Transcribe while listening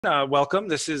Welcome.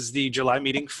 This is the July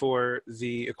meeting for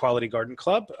the Equality Garden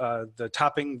Club. The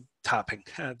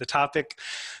topic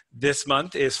this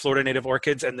month is Florida Native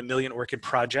Orchids and the Million Orchid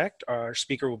Project. Our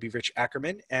speaker will be Rich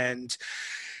Ackerman, and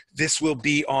this will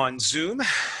be on Zoom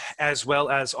as well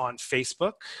as on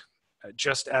Facebook.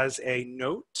 Just as a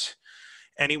note,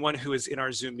 anyone who is in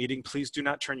our Zoom meeting, please do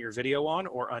not turn your video on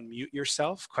or unmute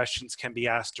yourself. Questions can be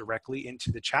asked directly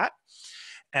into the chat.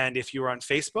 And if you're on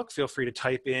Facebook, feel free to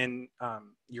type in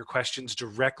your questions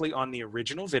directly on the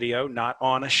original video, not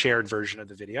on a shared version of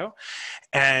the video.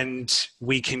 And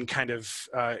we can kind of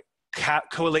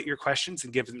collate your questions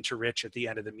and give them to Rich at the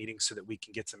end of the meeting so that we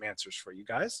can get some answers for you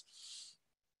guys.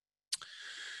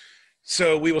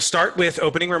 So we will start with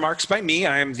opening remarks by me.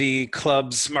 I am the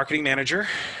club's marketing manager.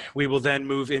 We will then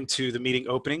move into the meeting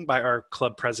opening by our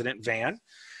club president, Van.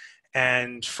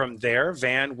 And from there,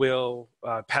 Van will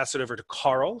pass it over to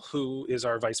Carl, who is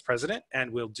our vice president, and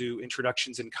will do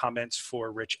introductions and comments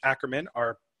for Rich Ackerman,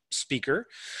 our speaker,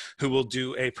 who will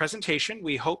do a presentation.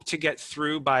 We hope to get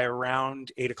through by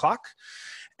around 8 o'clock.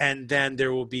 And then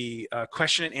there will be a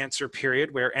question and answer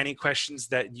period where any questions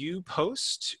that you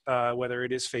post, whether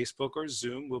it is Facebook or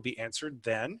Zoom, will be answered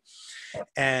then.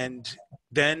 And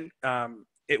then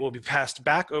it will be passed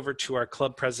back over to our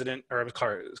club president or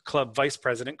club vice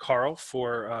president, Carl,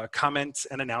 for comments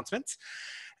and announcements.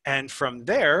 And from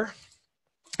there,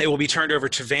 it will be turned over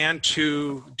to Van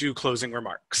to do closing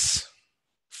remarks.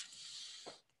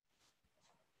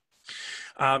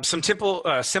 Some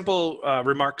simple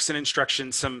remarks and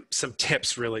instructions, some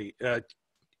tips really.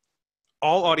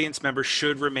 All audience members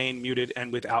should remain muted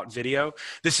and without video.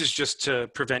 This is just to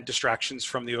prevent distractions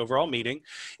from the overall meeting.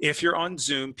 If you're on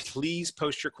Zoom, please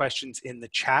post your questions in the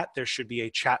chat. There should be a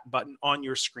chat button on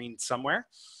your screen somewhere.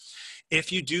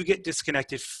 If you do get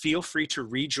disconnected, feel free to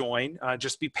rejoin.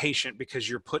 Just be patient because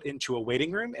you're put into a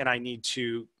waiting room and I need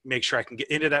to make sure I can get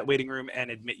into that waiting room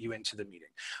and admit you into the meeting.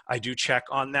 I do check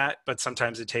on that, but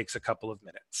sometimes it takes a couple of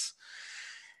minutes.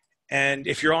 And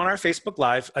if you're on our Facebook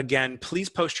Live, again, please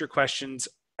post your questions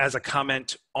as a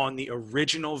comment on the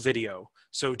original video.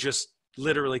 So just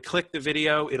literally click the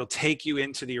video, it'll take you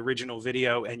into the original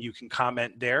video and you can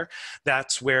comment there.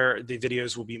 That's where the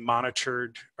videos will be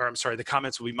monitored, or I'm sorry, the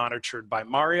comments will be monitored by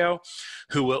Mario,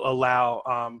 who will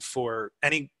allow for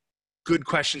any good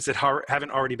questions that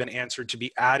haven't already been answered to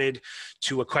be added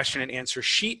to a question and answer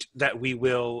sheet that we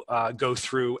will go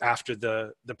through after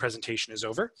the presentation is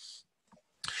over.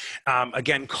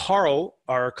 Again, Carl,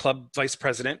 our club vice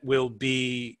president, will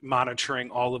be monitoring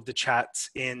all of the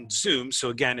chats in Zoom. So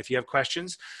again, if you have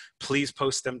questions, please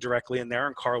post them directly in there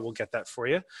and Carl will get that for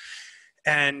you.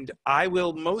 And I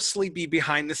will mostly be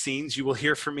behind the scenes. You will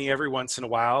hear from me every once in a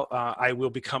while. I will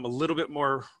become a little bit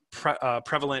more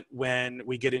prevalent when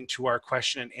we get into our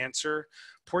question and answer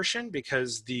portion,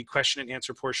 because the question and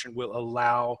answer portion will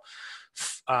allow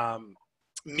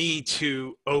me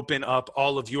to open up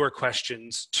all of your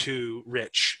questions to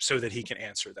Rich so that he can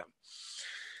answer them.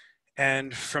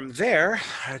 And from there,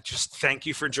 I just thank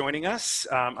you for joining us.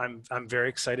 I'm very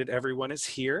excited everyone is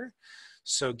here.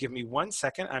 So give me 1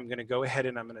 second. I'm going to go ahead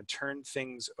and I'm going to turn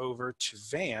things over to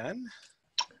Van.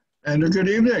 And a good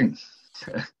evening.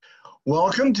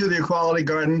 Welcome to the Equality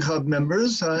Garden Club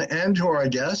members and to our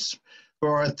guests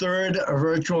for our third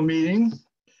virtual meeting.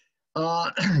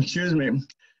 Excuse me.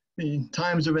 The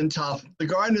times have been tough. The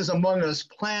garden is among us,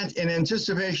 plant in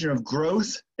anticipation of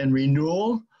growth and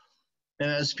renewal. And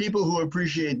as people who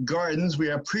appreciate gardens, we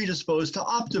are predisposed to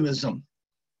optimism.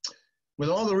 With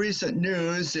all the recent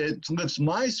news, it lifts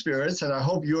my spirits, and I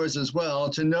hope yours as well,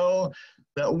 to know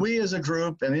that we as a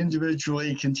group and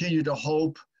individually continue to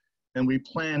hope and we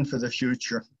plan for the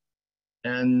future.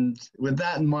 And with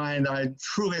that in mind, I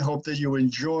truly hope that you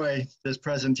enjoy this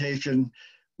presentation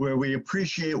where we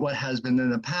appreciate what has been in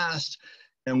the past,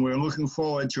 and we're looking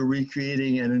forward to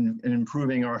recreating and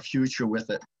improving our future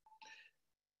with it.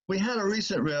 We had a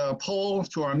recent poll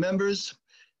to our members,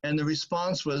 and the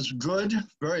response was good,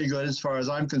 very good as far as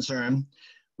I'm concerned.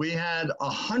 We had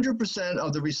 100%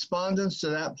 of the respondents to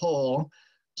that poll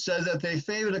said that they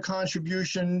favored a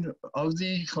contribution of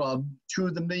the club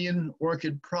to the Million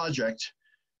Orchid Project,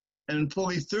 and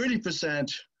fully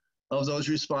 30% of those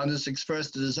respondents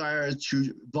expressed the desire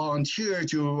to volunteer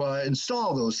to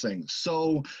install those things.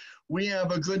 So we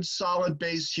have a good solid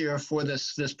base here for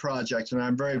this project, and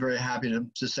I'm very, very happy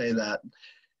to say that.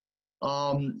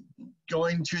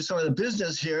 Going to some of the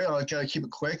business here, I'll kind of keep it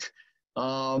quick.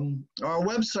 Our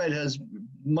website has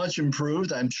much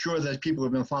improved. I'm sure that people who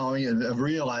have been following it have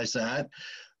realized that.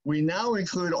 We now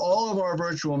include all of our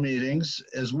virtual meetings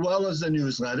as well as the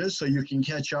newsletters, so you can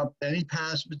catch up any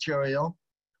past material.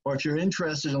 or if you're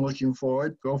interested in looking for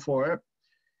it, go for it.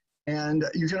 And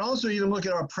you can also even look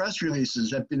at our press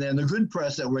releases and the good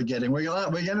press that we're getting. We're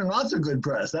getting lots of good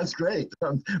press. That's great.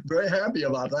 I'm very happy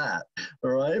about that.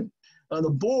 All right. The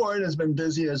board has been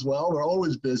busy as well. We're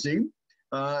always busy.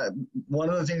 One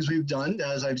of the things we've done,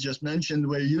 as I've just mentioned,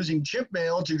 we're using chip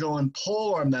mail to go and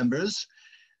poll our members.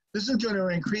 This is going to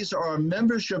increase our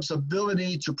membership's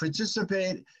ability to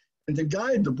participate and to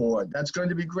guide the board. That's going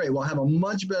to be great. We'll have a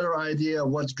much better idea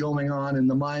of what's going on in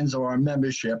the minds of our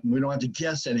membership. And we don't have to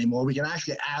guess anymore. We can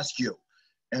actually ask you,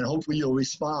 and hopefully you'll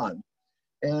respond.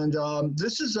 And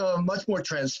this is much more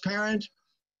transparent,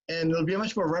 and it'll be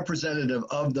much more representative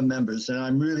of the members. And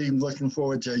I'm really looking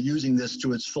forward to using this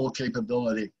to its full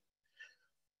capability.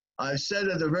 I said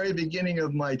at the very beginning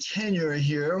of my tenure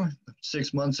here,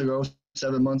 6 months ago,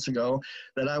 7 months ago,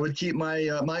 that I would keep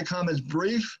my comments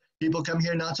brief. People come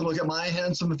here not to look at my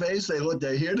handsome face.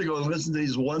 They're here to go and listen to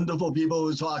these wonderful people who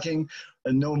are talking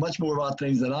and know much more about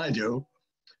things than I do.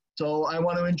 So I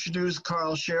want to introduce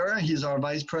Carl Scherer. He's our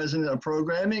Vice President of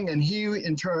Programming, and he,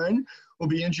 in turn, will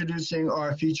be introducing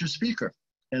our feature speaker.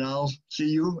 And I'll see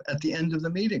you at the end of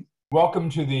the meeting. Welcome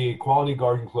to the Quality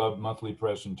Garden Club monthly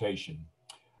presentation.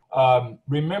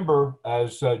 Remember,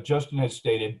 as Justin has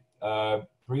stated,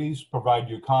 please provide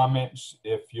your comments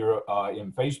if you're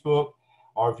in Facebook,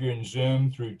 or if you're in Zoom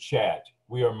through chat.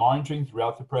 We are monitoring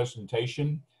throughout the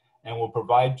presentation, and we'll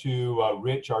provide to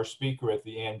Rich, our speaker, at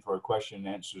the end for a question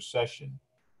and answer session.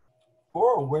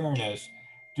 For awareness,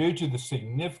 due to the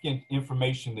significant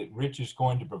information that Rich is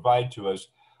going to provide to us,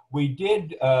 we did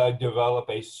develop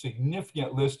a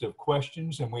significant list of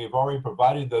questions, and we have already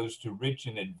provided those to Rich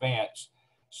in advance.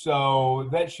 So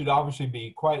that should obviously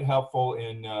be quite helpful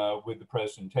in with the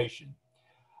presentation.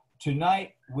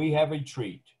 Tonight, we have a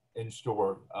treat in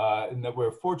store, and that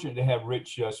we're fortunate to have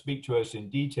Rich speak to us in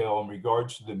detail in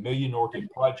regards to the Million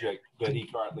Orchid project that he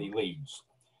currently leads.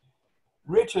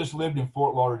 Rich has lived in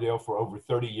Fort Lauderdale for over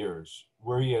 30 years,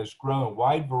 where he has grown a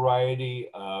wide variety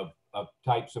of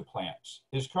types of plants.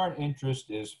 His current interest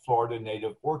is Florida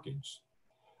native orchids.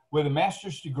 With a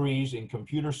master's degrees in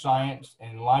computer science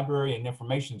and library and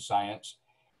information science,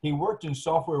 he worked in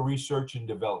software research and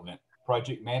development,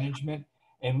 project management,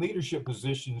 and leadership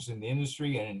positions in the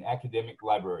industry and in academic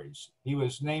libraries. He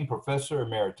was named Professor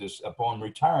Emeritus upon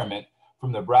retirement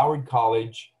from the Broward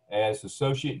College as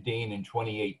Associate Dean in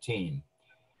 2018.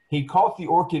 He caught the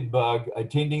orchid bug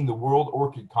attending the World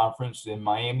Orchid Conference in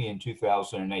Miami in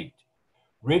 2008.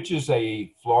 Rich is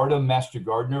a Florida Master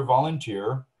Gardener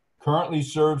volunteer, currently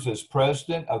serves as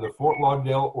president of the Fort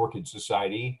Lauderdale Orchid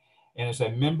Society, and is a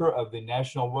member of the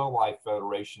National Wildlife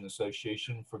Federation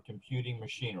Association for Computing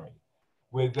Machinery.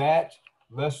 With that,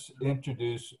 let's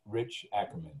introduce Rich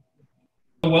Ackerman.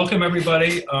 Welcome,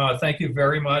 everybody. Thank you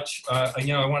very much. I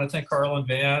want to thank Carl and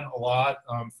Van a lot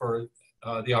for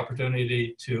the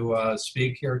opportunity to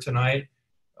speak here tonight.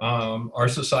 Our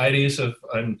societies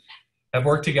have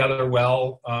worked together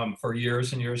well for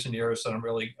years and years and years, and I'm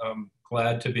really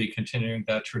glad to be continuing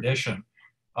that tradition.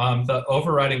 The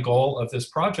overriding goal of this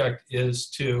project is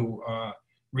to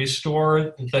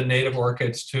restore the native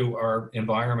orchids to our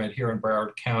environment here in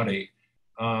Broward County.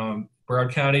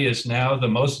 Broward County is now the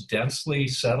most densely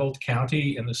settled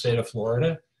county in the state of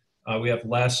Florida. We have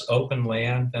less open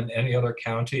land than any other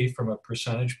county from a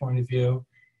percentage point of view.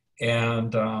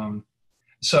 And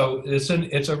so it's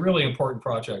a really important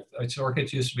project.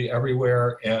 Orchids used to be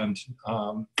everywhere, and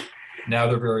now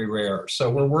they're very rare. So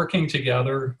we're working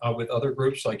together with other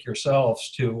groups like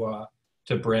yourselves to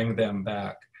bring them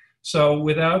back. So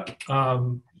without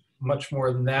much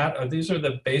more than that, these are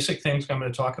the basic things I'm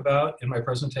going to talk about in my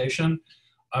presentation.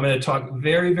 I'm going to talk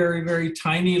very, very, very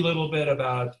tiny little bit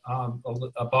about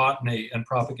botany and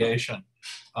propagation.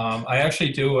 I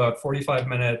actually do a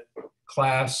 45-minute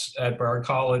class at Broward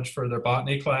College for their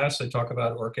botany class. I talk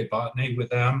about orchid botany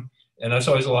with them, and that's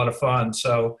always a lot of fun.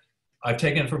 So I've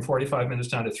taken it from 45 minutes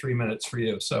down to 3 minutes for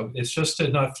you. So it's just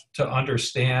enough to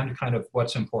understand kind of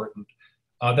what's important.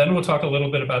 Then we'll talk a little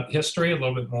bit about history, a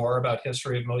little bit more about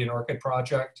history of Million Orchid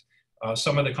Project,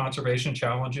 some of the conservation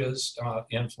challenges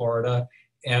in Florida,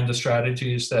 and the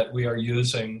strategies that we are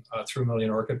using through Million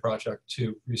Orchid Project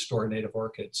to restore native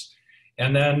orchids.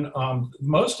 And then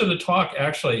most of the talk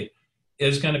actually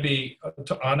is going to be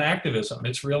on activism.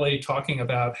 It's really talking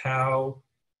about how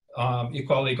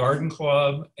Equality Garden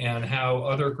Club and how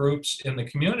other groups in the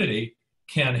community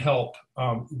can help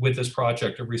with this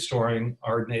project of restoring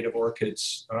our native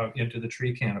orchids into the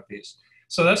tree canopies.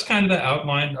 So that's kind of the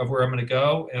outline of where I'm going to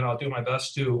go, and I'll do my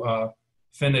best to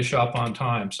finish up on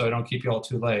time so I don't keep you all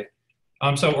too late.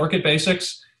 So orchid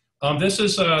basics, This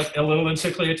is a little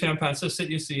Encyclia tampensis that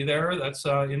you see there. That's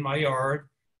in my yard.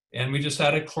 And we just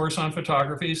had a course on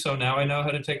photography, so now I know how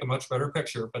to take a much better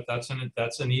picture, but that's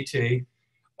an ET.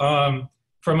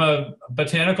 From a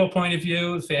botanical point of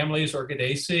view, the family is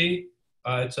Orchidaceae.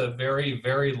 It's a very,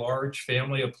 very large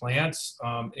family of plants,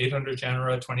 800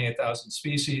 genera, 28,000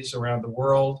 species around the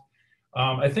world.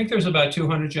 I think there's about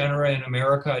 200 genera in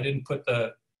America. I didn't put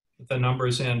the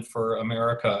numbers in for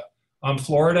America.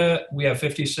 Florida, we have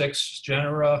 56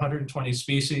 genera, 120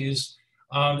 species.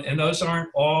 And those aren't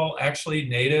all actually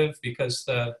native because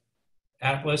the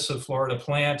Atlas of Florida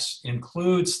Plants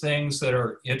includes things that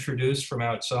are introduced from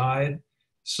outside.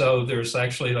 So there's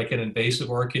actually like an invasive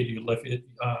orchid,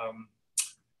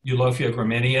 Eulophia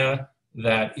graminia,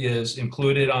 that is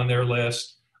included on their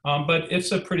list. But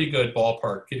it's a pretty good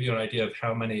ballpark, give you an idea of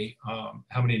how many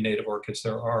native orchids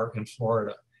there are in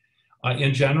Florida.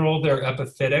 In general, they're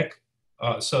epiphytic,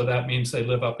 so that means they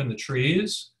live up in the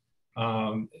trees.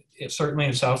 Certainly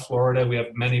in South Florida, we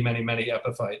have many, many, many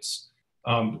epiphytes.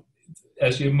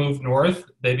 As you move north,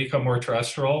 they become more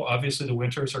terrestrial. Obviously, the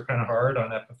winters are kind of hard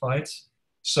on epiphytes.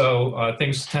 So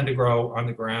things tend to grow on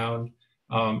the ground.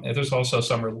 And there's also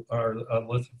some are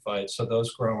lithophytes, so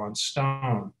those grow on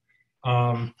stone.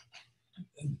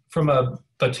 From a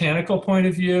botanical point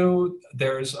of view,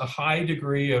 there's a high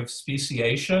degree of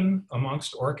speciation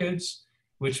amongst orchids,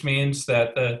 which means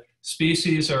that the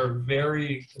species are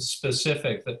very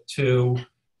specific to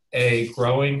a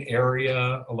growing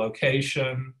area, a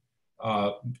location,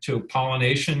 to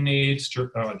pollination needs,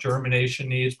 germination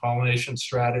needs, pollination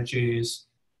strategies.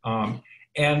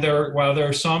 And while there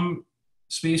are some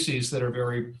species that are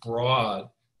very broad,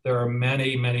 there are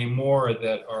many, many more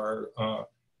that are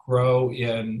grow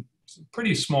in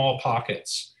pretty small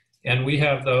pockets. And we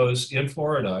have those in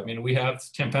Florida. I mean, we have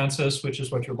tampensis, which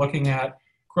is what you're looking at,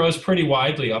 grows pretty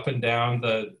widely up and down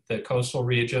the coastal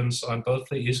regions on both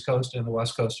the East Coast and the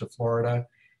West Coast of Florida.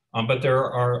 But there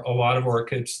are a lot of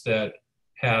orchids that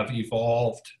have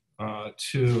evolved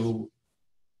to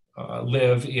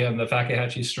live in the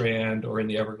Fakahatchee Strand or in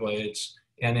the Everglades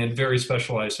and in very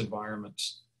specialized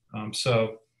environments.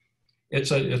 So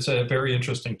it's a very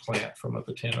interesting plant from a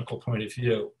botanical point of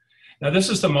view. Now, this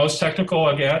is the most technical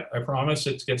I get. I promise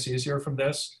it gets easier from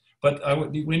this. But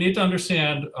we need to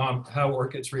understand how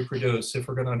orchids reproduce if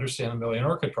we're going to understand the Million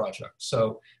Orchid Project.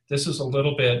 So this is a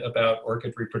little bit about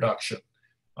orchid reproduction.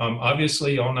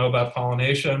 Obviously, you all know about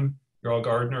pollination. You're all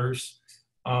gardeners.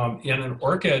 In an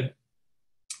orchid,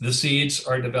 the seeds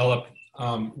are developed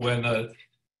when the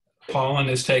pollen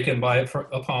is taken by a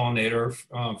pollinator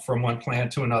from one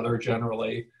plant to another,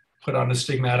 generally, put on a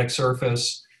stigmatic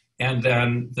surface, and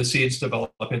then the seeds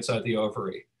develop inside the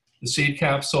ovary. The seed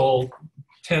capsule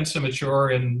tends to mature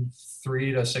in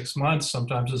 3 to 6 months,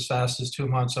 sometimes as fast as 2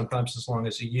 months, sometimes as long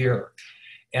as a year.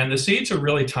 And the seeds are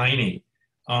really tiny.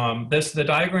 The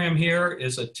diagram here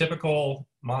is a typical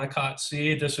monocot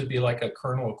seed. This would be like a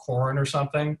kernel of corn or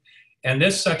something. And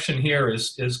this section here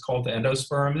is called the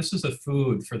endosperm. This is the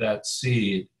food for that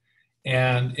seed.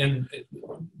 And in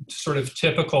sort of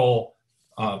typical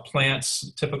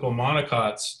plants, typical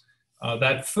monocots,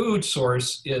 that food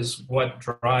source is what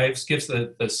gives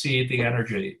the seed the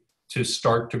energy to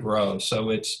start to grow. So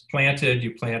it's planted,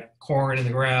 you plant corn in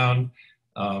the ground,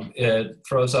 it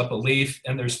throws up a leaf,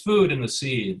 and there's food in the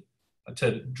seed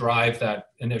to drive that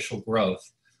initial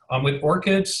growth. With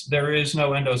orchids, there is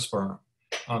no endosperm.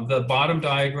 The bottom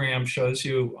diagram shows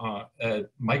you a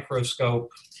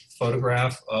microscope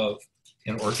photograph of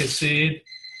an orchid seed.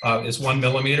 It's 1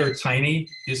 millimeter, tiny.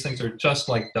 These things are just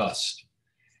like dust.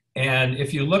 And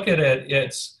if you look at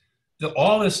it,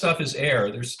 all this stuff is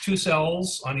air. There's 2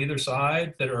 cells on either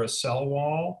side that are a cell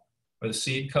wall, or the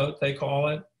seed coat, they call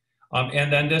it.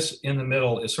 And then this in the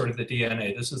middle is sort of the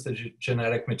DNA. This is the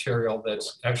genetic material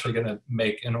that's actually going to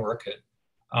make an orchid.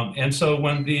 And so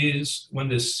when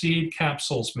the seed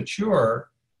capsules mature,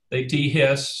 they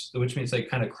dehiss, which means they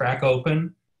kind of crack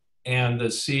open, and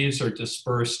the seeds are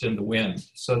dispersed in the wind.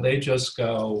 So they just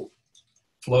go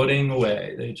floating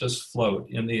away. They just float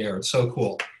in the air. It's so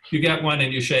cool. You get one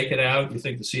and you shake it out, you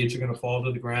think the seeds are going to fall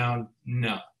to the ground.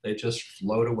 No, they just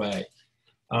float away.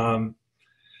 And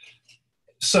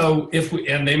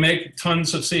they make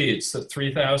tons of seeds,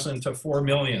 3,000 to 4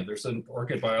 million. There's an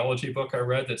orchid biology book I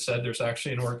read that said there's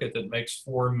actually an orchid that makes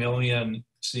 4 million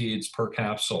seeds per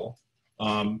capsule,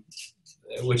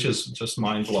 which is just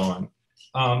mind-blowing.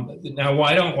 Now,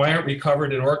 why aren't we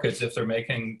covered in orchids if they're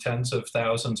making tens of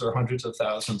thousands or hundreds of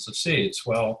thousands of seeds?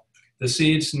 Well, the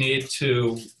seeds need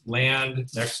to land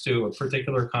next to a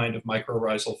particular kind of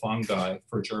mycorrhizal fungi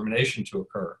for germination to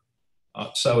occur.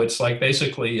 So it's like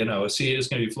basically, a seed is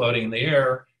going to be floating in the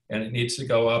air, and it needs to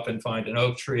go up and find an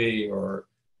oak tree or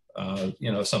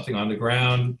something on the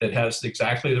ground that has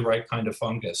exactly the right kind of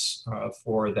fungus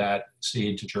for that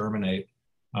seed to germinate,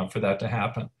 for that to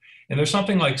happen. And there's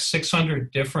something like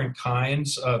 600 different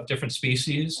kinds of different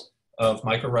species of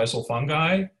mycorrhizal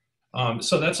fungi.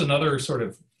 So that's another sort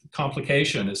of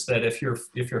complication, is that if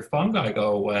your fungi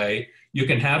go away, you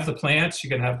can have the plants, you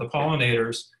can have the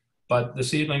pollinators, but the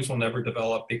seedlings will never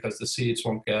develop because the seeds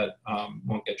won't get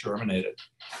germinated.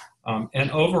 And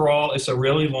overall, it's a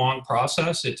really long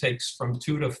process. It takes from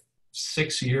 2 to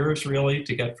 6 years, really,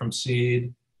 to get from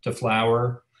seed to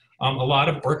flower. A lot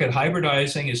of orchid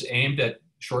hybridizing is aimed at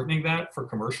shortening that for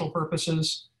commercial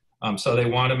purposes. So they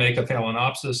want to make a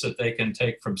phalaenopsis that they can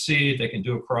take from seed, they can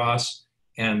do a cross,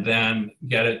 and then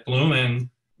get it blooming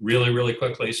really, really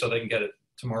quickly so they can get it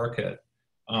to market.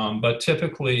 But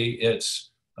typically,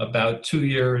 it's about 2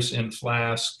 years in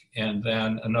flask and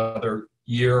then another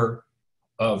year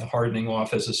of hardening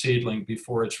off as a seedling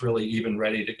before it's really even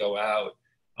ready to go out.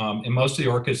 And most of the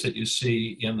orchids that you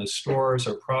see in the stores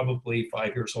are probably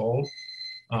 5 years old.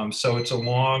 So it's a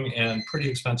long and pretty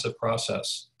expensive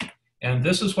process. And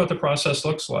this is what the process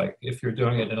looks like if you're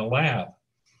doing it in a lab.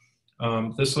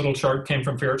 This little chart came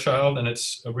from Fairchild, and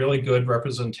it's a really good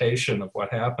representation of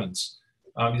what happens.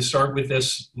 You start with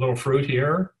this little fruit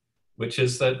here, which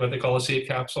is what they call a seed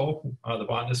capsule. The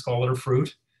botanists call it a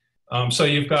fruit. So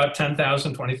you've got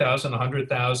 10,000, 20,000,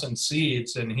 100,000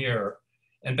 seeds in here.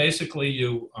 And basically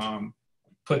you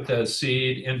put the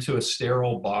seed into a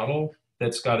sterile bottle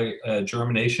that's got a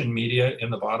germination media in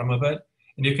the bottom of it.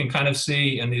 And you can kind of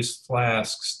see in these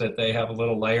flasks that they have a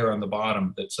little layer on the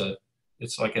bottom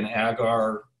it's like an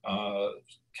agar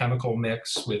chemical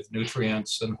mix with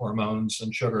nutrients and hormones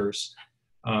and sugars.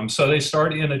 So they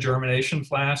start in a germination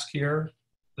flask here.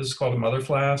 This is called a mother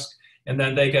flask. And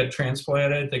then they get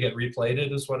transplanted, they get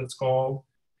replated is what it's called.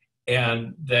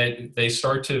 And they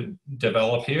start to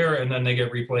develop here, and then they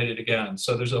get replated again.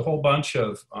 So there's a whole bunch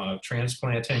of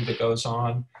transplanting that goes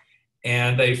on.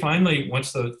 And they finally,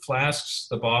 once the flasks,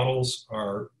 the bottles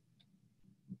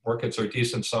orchids are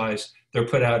decent size, they're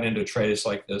put out into trays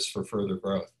like this for further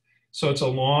growth. So it's a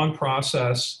long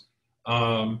process.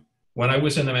 When I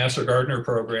was in the Master Gardener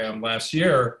program last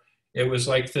year, it was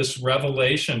like this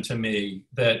revelation to me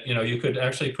that, you could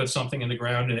actually put something in the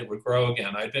ground and it would grow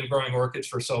again. I'd been growing orchids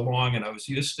for so long, and I was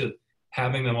used to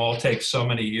having them all take so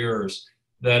many years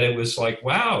that it was like,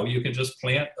 wow, you can just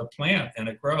plant a plant and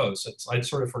it grows. I'd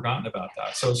sort of forgotten about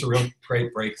that. So it's a real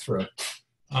great breakthrough.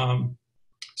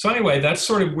 So anyway, that's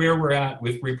sort of where we're at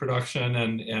with reproduction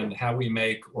and how we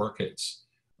make orchids.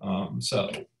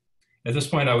 So at this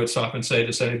point, I would stop and say,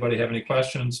 does anybody have any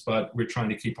questions? But we're trying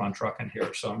to keep on trucking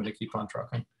here, so I'm going to keep on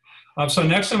trucking. So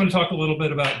next, I'm going to talk a little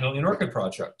bit about Million Orchid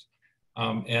Project.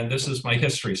 And this is my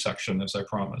history section, as I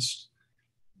promised.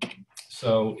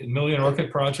 So Million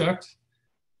Orchid Project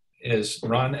is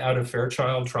run out of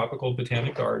Fairchild Tropical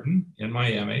Botanic Garden in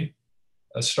Miami.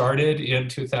 Started in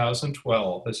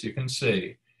 2012, as you can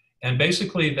see. And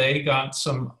basically, they got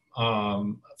some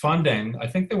funding. I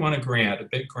think they won a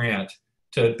big grant,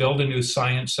 to build a new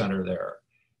science center there.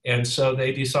 And so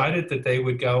they decided that they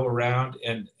would go around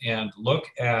and look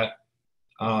at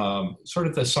sort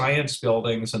of the science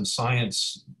buildings and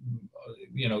science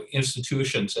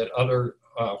institutions at other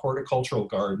horticultural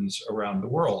gardens around the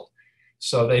world.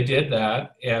 So they did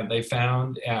that, and they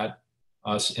found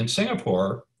in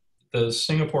Singapore, the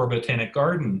Singapore Botanic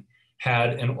Garden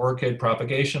had an orchid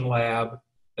propagation lab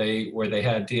where they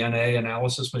had DNA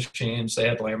analysis machines, they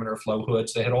had laminar flow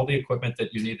hoods, they had all the equipment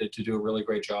that you needed to do a really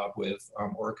great job with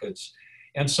orchids.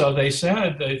 And so they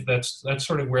said that's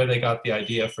sort of where they got the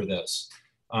idea for this.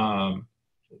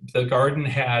 The garden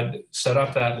had set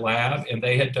up that lab, and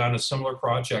they had done a similar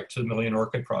project to the Million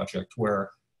Orchid Project,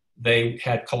 where they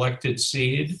had collected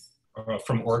seed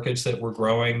from orchids that were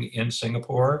growing in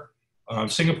Singapore.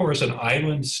 Singapore is an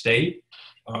island state,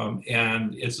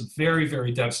 and it's very,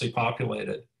 very densely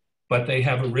populated, but they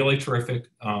have a really terrific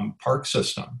park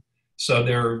system. So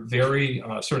they're very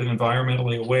sort of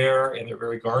environmentally aware, and they're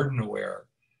very garden aware.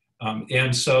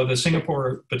 And so the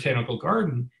Singapore Botanical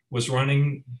Garden was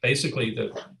running basically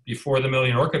before the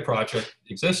Million Orchid Project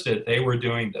existed, they were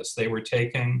doing this. They were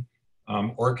taking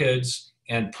orchids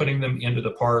and putting them into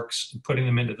the parks, putting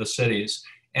them into the cities,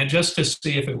 and just to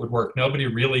see if it would work. Nobody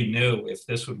really knew if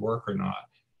this would work or not.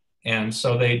 And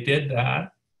so they did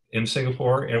that in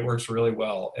Singapore, and it works really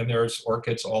well. And there's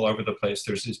orchids all over the place.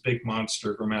 There's these big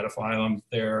monster grammatophyllums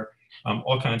there,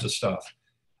 all kinds of stuff.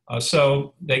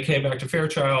 So they came back to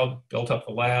Fairchild, built up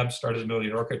the lab, started the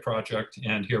Million Orchid Project,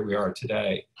 and here we are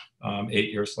today,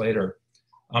 8 years later.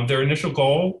 Their initial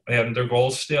goal, and their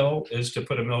goal still, is to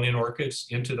put 1 million orchids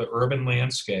into the urban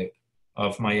landscape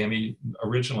of Miami,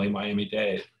 originally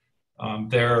Miami-Dade.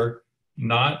 They're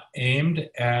not aimed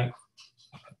at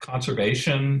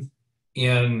conservation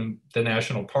in the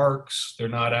national parks. They're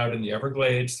not out in the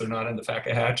Everglades. They're not in the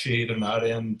Fakahatchee. They're not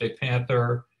in Big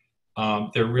Panther.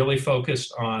 They're really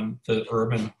focused on the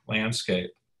urban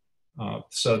landscape.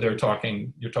 So you're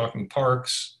talking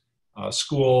parks,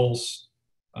 schools,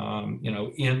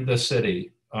 in the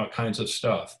city, kinds of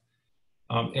stuff.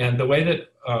 And the way that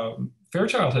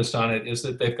Fairchild has done it is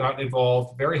that they've gotten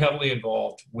involved, very heavily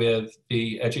involved, with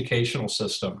the educational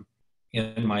system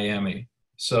in Miami.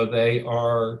 So they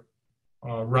are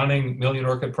running Million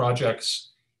Orchid projects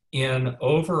in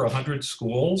over 100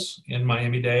 schools in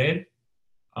Miami-Dade.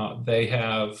 They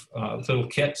have little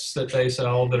kits that they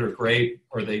sell that are great,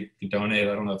 or they donate.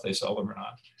 I don't know if they sell them or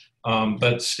not.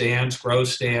 But stands, grow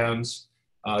stands.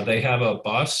 They have a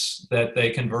bus that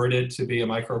they converted to be a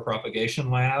micropropagation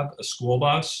lab, a school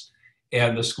bus.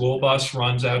 And the school bus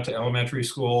runs out to elementary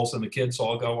schools, and the kids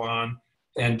all go on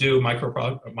and do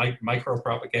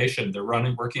micropropagation. They're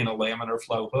working in a laminar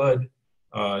flow hood,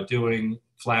 doing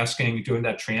flasking, doing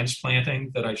that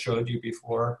transplanting that I showed you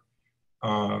before.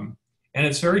 And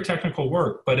it's very technical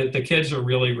work, but the kids are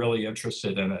really, really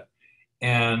interested in it.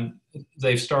 And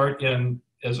they start in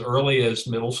as early as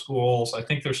middle schools. I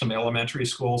think there's some elementary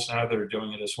schools now that are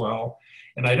doing it as well.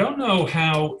 And I don't know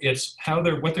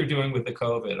what they're doing with the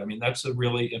COVID. I mean, that's a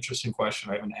really interesting question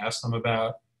I haven't asked them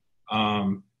about.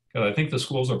 Because I think the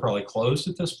schools are probably closed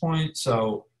at this point.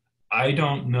 So I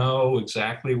don't know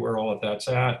exactly where all of that's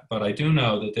at, but I do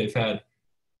know that they've had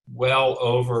well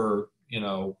over,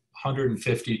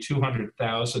 150,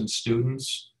 200,000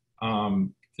 students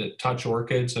that touch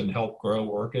orchids and help grow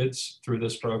orchids through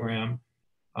this program.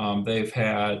 They've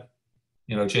had,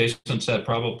 Jason said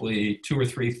probably 2,000 or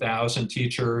 3,000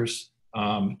 teachers,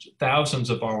 thousands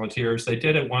of volunteers. They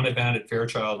did at one event at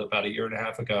Fairchild about 1.5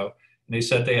 years ago, and they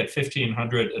said they had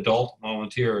 1,500 adult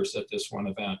volunteers at this one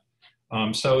event.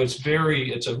 So it's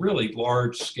a really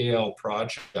large scale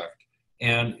project.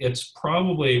 And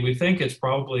we think it's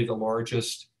probably the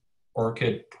largest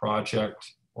orchid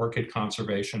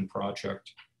conservation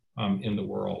project in the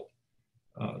world.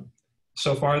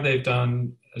 So far they've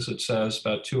done, as it says,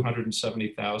 about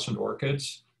 270,000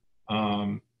 orchids.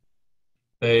 The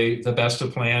best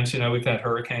of plans, we've had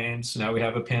hurricanes, now we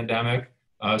have a pandemic.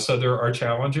 So there are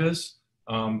challenges,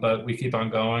 but we keep on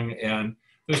going, and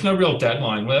there's no real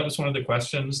deadline. Well, that was one of the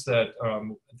questions that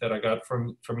I got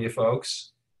from you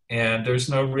folks. And there's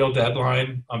no real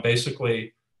deadline.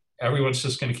 Basically, everyone's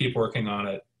just going to keep working on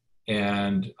it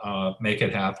and make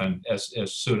it happen as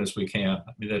soon as we can.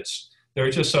 I mean, there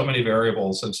are just so many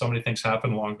variables and so many things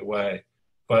happen along the way.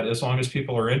 But as long as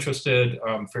people are interested,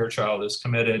 Fairchild is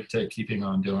committed to keeping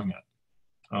on doing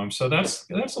it. So that's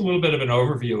a little bit of an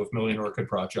overview of Million Orchid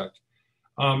Project.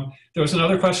 There was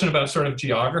another question about sort of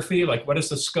geography, like what is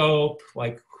the scope,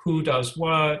 like who does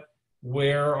what,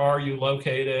 where are you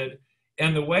located?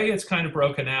 And the way it's kind of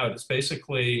broken out is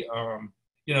basically,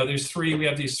 we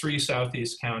have these 3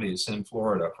 southeast counties in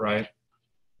Florida, right?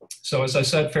 So as I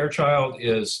said, Fairchild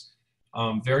is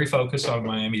very focused on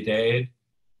Miami-Dade.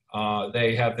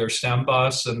 They have their STEM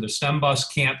bus, and the STEM bus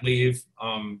can't leave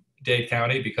Dade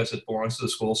County because it belongs to the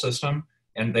school system.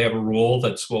 And they have a rule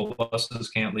that school buses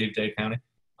can't leave Dade County.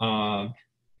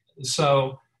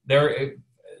 So they're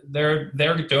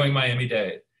doing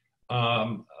Miami-Dade.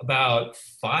 About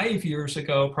 5 years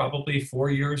ago, probably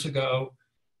 4 years ago,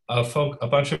 a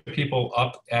bunch of people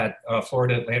up at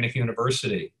Florida Atlantic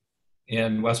University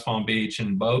in West Palm Beach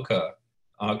and Boca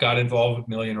got involved with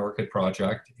Million Orchid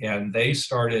Project, and they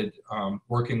started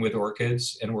working with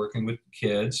orchids and working with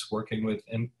kids, working with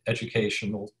an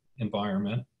educational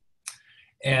environment.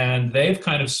 And they've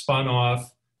kind of spun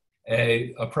off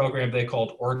a program they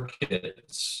called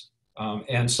Orchids.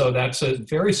 And so that's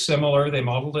very similar. They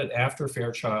modeled it after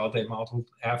Fairchild. They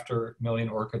modeled after Million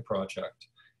Orchid Project.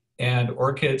 And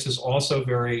Orchids is also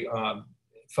very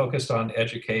focused on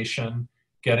education,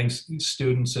 getting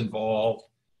students involved,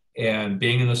 and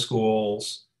being in the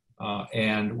schools,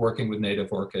 and working with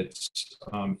native orchids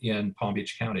in Palm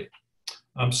Beach County.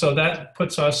 So that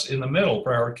puts us in the middle,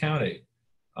 Broward County.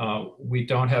 We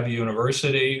don't have a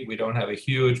university. We don't have a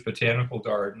huge botanical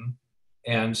garden.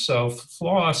 And so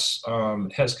FLOSS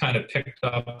has kind of picked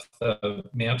up the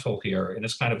mantle here and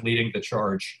is kind of leading the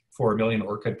charge for a Million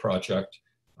Orchid Project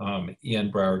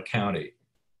in Broward County.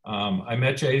 I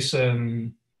met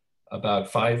Jason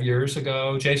about 5 years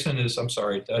ago. Jason is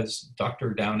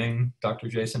Dr. Downing, Dr.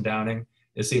 Jason Downing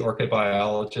is the orchid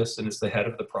biologist and is the head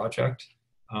of the project.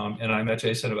 And I met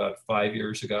Jason about 5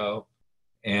 years ago,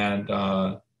 and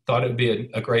thought it would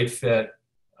be a great fit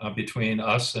between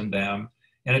us and them.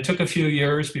 And it took a few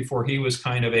years before he was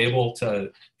kind of able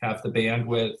to have the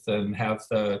bandwidth and have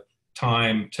the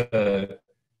time to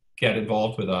get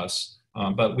involved with us.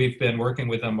 But we've been working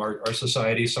with them. Our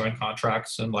society signed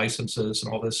contracts and licenses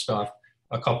and all this stuff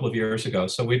a couple of years ago.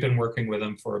 So we've been working with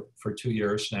them for 2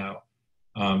 years now.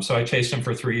 So I chased him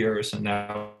for 3 years, and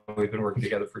now we've been working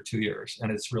together for 2 years.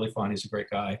 And it's really fun. He's a great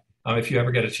guy. If you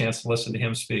ever get a chance to listen to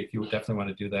him speak, you would definitely want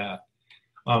to do that.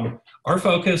 Our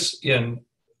focus in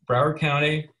Broward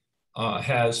County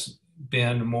has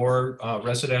been more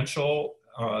residential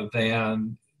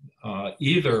than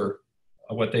either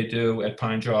what they do at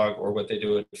Pine Jog or what they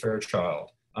do at Fairchild.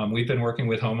 We've been working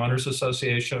with homeowners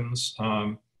associations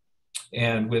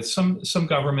and with some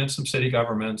governments, some city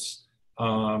governments,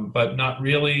 but not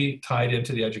really tied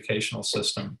into the educational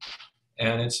system.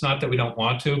 And it's not that we don't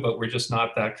want to, but we're just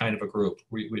not that kind of a group.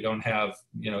 We don't have,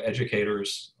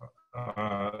 educators.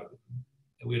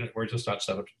 We're just not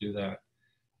set up to do that.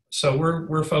 So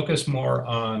we're focused more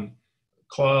on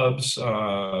clubs,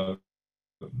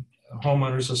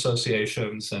 homeowners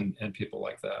associations, and people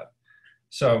like that.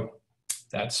 So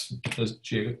that's the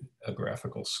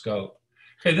geographical scope.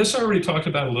 Okay, this I already talked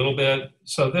about a little bit.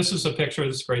 So this is a picture,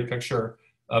 this great picture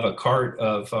of a cart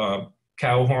of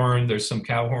cowhorn. There's some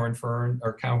cowhorn fern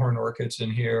or cowhorn orchids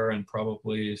in here, and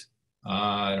probably,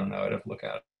 I don't know, I'd have to look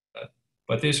at it.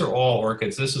 But these are all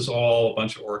orchids. This is all a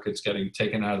bunch of orchids getting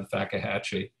taken out of the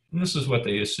Fakahatchee. And this is what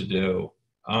they used to do.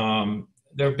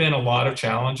 There have been a lot of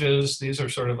challenges. These are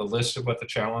sort of a list of what the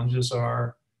challenges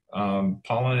are.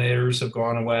 Pollinators have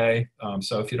gone away.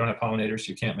 So if you don't have pollinators,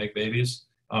 you can't make babies.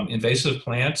 Invasive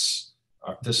plants,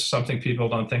 this is something people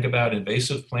don't think about.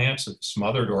 Invasive plants,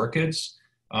 smothered orchids,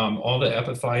 all the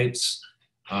epiphytes.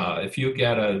 If you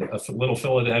get a little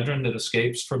philodendron that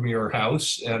escapes from your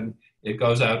house and it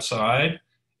goes outside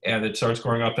and it starts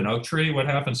growing up an oak tree, what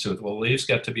happens to it? Well, the leaves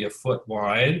get to be a foot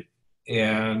wide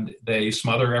and they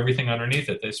smother everything underneath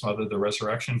it. They smother the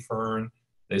resurrection fern,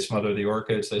 they smother the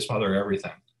orchids, they smother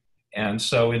everything. And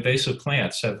so invasive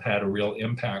plants have had a real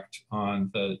impact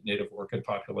on the native orchid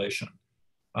population.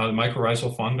 The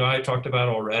mycorrhizal fungi I talked about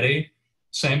already,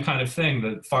 same kind of thing.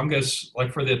 The fungus,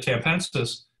 like for the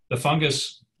tampensis, the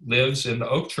fungus lives in the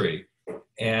oak tree.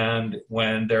 And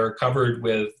when they're covered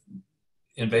with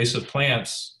invasive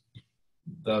plants,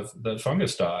 the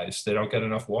fungus dies. They don't get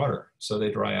enough water, so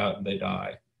they dry out and they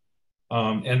die.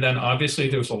 And then obviously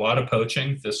there's a lot of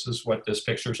poaching. This is what this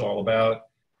picture is all about.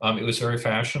 It was very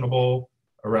fashionable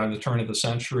around the turn of the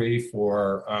century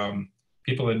for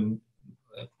people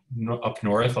up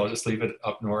north, I'll just leave it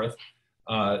up north,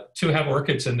 to have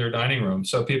orchids in their dining room.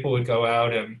 So people would go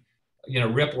out and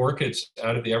rip orchids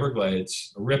out of the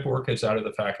Everglades, rip orchids out of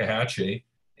the Fakahatchee,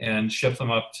 and ship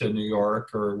them up to New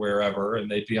York or wherever,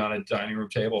 and they'd be on a dining room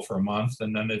table for a month,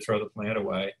 and then they'd throw the plant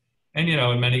away. And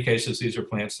in many cases, these are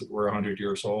plants that were 100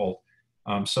 years old.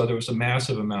 So there was a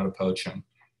massive amount of poaching.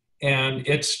 And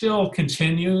it still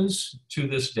continues to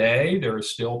this day. There are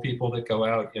still people that go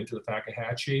out into the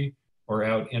Fakahatchee or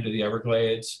out into the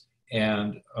Everglades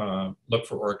and look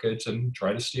for orchids and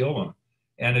try to steal them.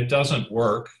 And it doesn't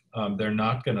work. They're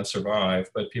not going to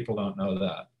survive, but people don't know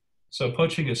that. So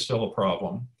poaching is still a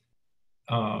problem.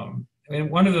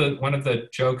 One of the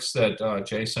jokes that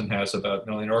Jason has about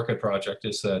Million Orchid Project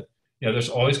is that there's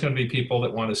always going to be people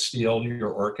that want to steal your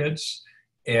orchids.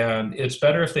 And it's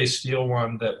better if they steal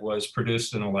one that was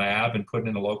produced in a lab and put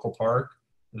in a local park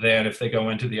than if they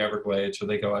go into the Everglades or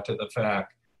they go out to the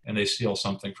FAC and they steal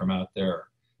something from out there.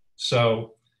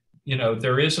 So,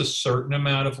 there is a certain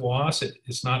amount of loss.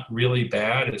 It's not really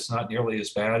bad. It's not nearly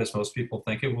as bad as most people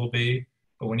think it will be.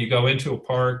 But when you go into a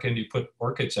park and you put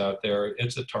orchids out there,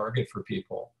 it's a target for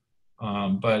people.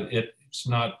 But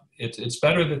it's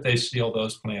better that they steal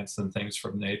those plants than things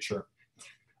from nature.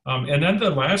 And then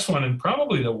the last one, and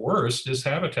probably the worst, is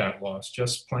habitat loss,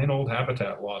 just plain old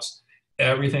habitat loss.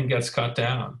 Everything gets cut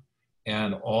down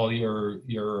and all your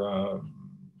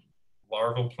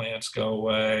larval plants go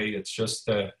away. It's just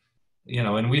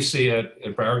and we see it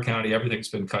in Broward County, everything's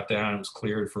been cut down. It was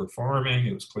cleared for farming,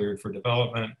 it was cleared for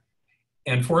development.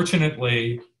 And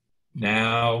fortunately,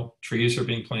 now trees are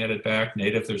being planted back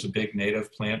native. There's a big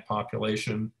native plant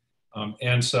population.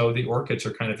 And so the orchids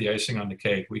are kind of the icing on the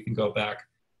cake. We can go back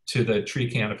to the tree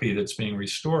canopy that's being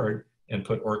restored and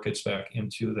put orchids back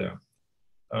into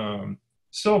them.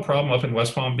 Still a problem up in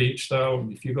West Palm Beach, though.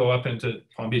 If you go up into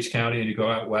Palm Beach County and you go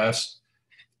out west,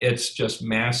 it's just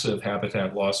massive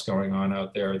habitat loss going on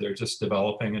out there. They're just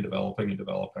developing and developing and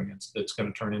developing. It's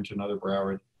going to turn into another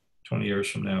Broward 20 years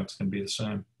from now. It's going to be the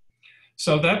same.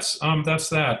 So that's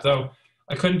that. Though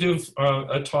I couldn't do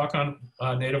a talk on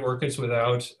native orchids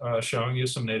without showing you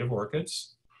some native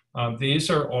orchids. These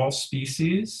are all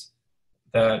species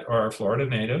that are Florida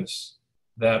natives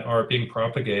that are being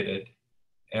propagated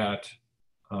at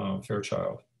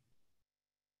Fairchild.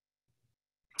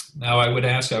 Now I would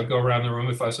go around the room.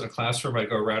 If I was in a classroom, I'd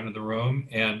go around in the room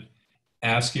and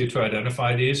ask you to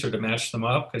identify these or to match them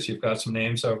up, because you've got some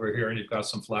names over here and you've got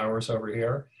some flowers over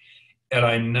here. And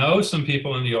I know some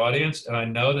people in the audience, and I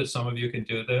know that some of you can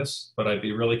do this, but I'd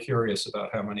be really curious about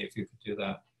how many of you could do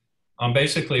that.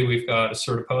 Basically, we've got a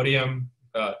Certipodium,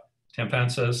 we've got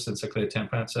Tampensis, Encyclia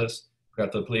Tampensis, we've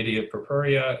got the Bledia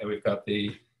purpurea, and we've got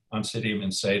the Oncidium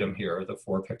insatum here, the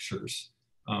 4 pictures.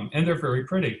 And they're very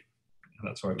pretty, and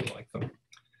that's why we like them.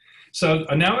 So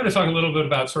now I'm going to talk a little bit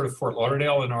about sort of Fort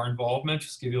Lauderdale and our involvement,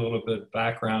 just give you a little bit of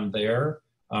background there.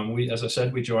 As I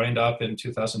said, we joined up in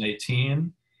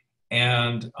 2018.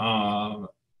 And I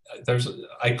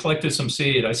collected some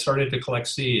seed. I started to collect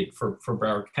seed for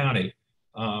Broward County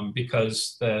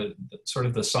because the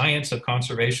science of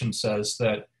conservation says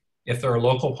that if there are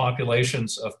local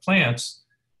populations of plants,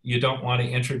 you don't want to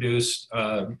introduce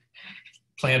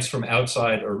plants from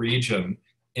outside a region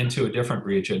into a different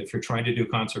region. If you're trying to do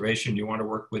conservation, you want to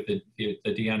work with the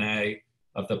DNA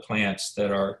of the plants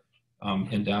that are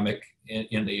endemic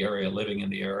in the area, living in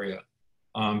the area.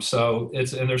 And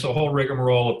there's a whole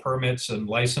rigmarole of permits and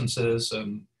licenses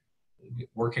and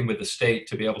working with the state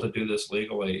to be able to do this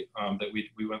legally, that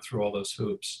we went through all those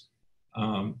hoops.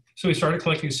 So we started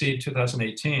collecting seed in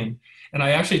 2018. And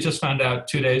I actually just found out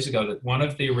 2 days ago that one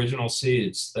of the original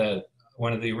seed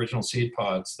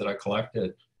pods that I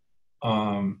collected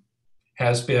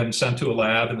has been sent to a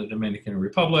lab in the Dominican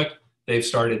Republic. They've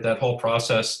started that whole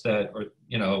process that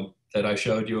I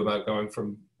showed you about going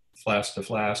from flask to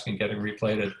flask and getting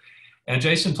replated. And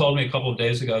Jason told me a couple of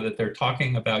days ago that they're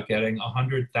talking about getting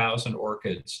 100,000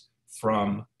 orchids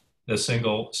from the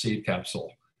single seed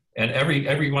capsule. And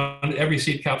every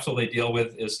seed capsule they deal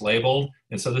with is labeled.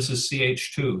 And so this is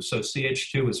CH2. So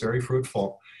CH2 is very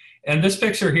fruitful. And this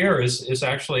picture here is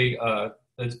actually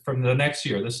from the next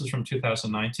year. This is from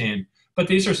 2019. But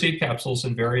these are seed capsules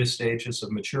in various stages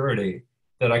of maturity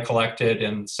that I collected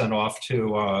and sent off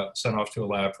to a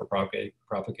lab for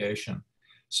propagation.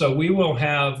 So we will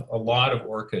have a lot of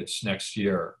orchids next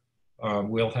year.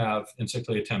 We'll have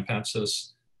Encyclia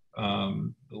Tampensis,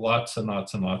 lots and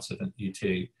lots and lots of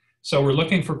ET. So we're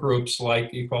looking for groups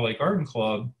like Equality Garden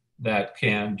Club that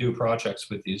can do projects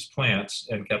with these plants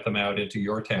and get them out into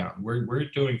your town.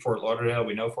 We're doing Fort Lauderdale.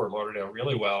 We know Fort Lauderdale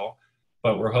really well,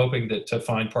 but we're hoping to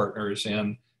find partners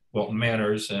in Wilton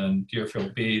Manors and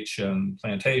Deerfield Beach and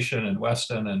Plantation and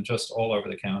Weston and just all over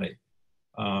the county.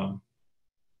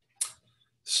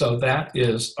 So that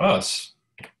is us.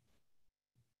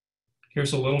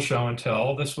 Here's a little show and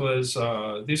tell. This was,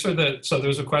 so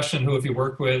there's a question, who have you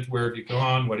worked with? Where have you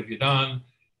gone? What have you done?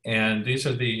 And these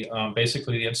are the,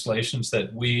 basically the installations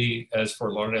that we as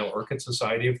Fort Lauderdale Orchid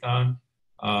Society have done.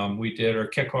 We did our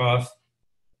kickoff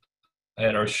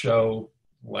at our show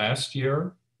last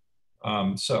year.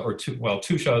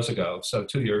 2 shows ago, so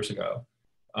 2 years ago.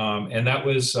 And that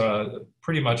was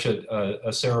pretty much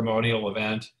a ceremonial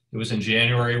event. It was in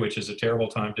January, which is a terrible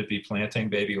time to be planting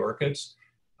baby orchids.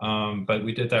 But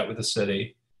we did that with the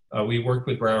city. We worked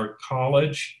with Broward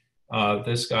College.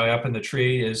 This guy up in the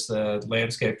tree is the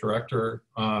landscape director.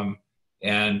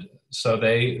 And so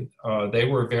they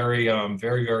were very,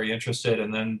 very interested.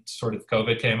 And then sort of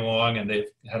COVID came along and they've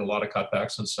had a lot of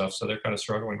cutbacks and stuff. So they're kind of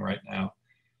struggling right now.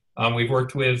 We've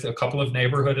worked with a couple of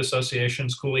neighborhood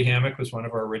associations. Cooley Hammock was one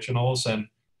of our originals, and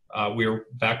we were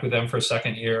back with them for a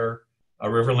second year.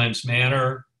 Riverlands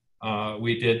Manor,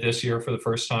 we did this year for the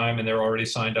first time, and they're already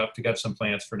signed up to get some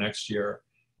plants for next year.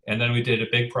 And then we did a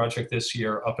big project this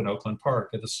year up in Oakland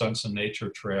Park at the Sons of Nature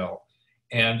Trail.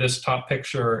 And this top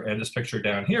picture and this picture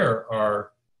down here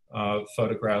are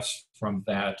photographs from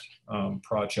that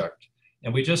project.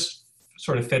 And we just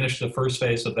sort of finished the first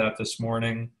phase of that this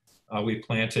morning. We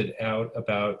planted out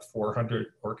about 400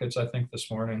 orchids, I think,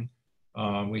 this morning.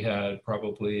 We had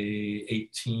probably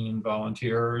 18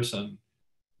 volunteers, and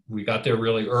we got there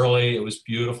really early. It was a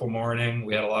beautiful morning.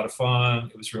 We had a lot of fun.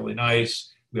 It was really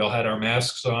nice. We all had our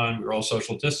masks on. We were all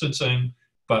social distancing,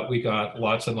 but we got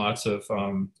lots and lots of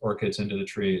orchids into the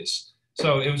trees.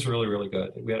 So it was really, really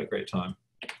good. We had a great time.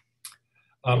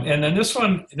 And then this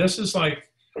one, this is like,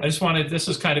 this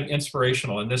is kind of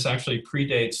inspirational, and this actually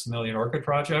predates the Million Orchid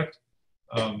Project,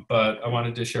 but I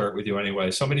wanted to share it with you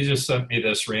anyway. Somebody just sent me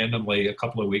this randomly a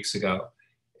couple of weeks ago.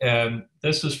 And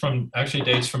this is actually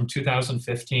dates from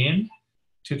 2015.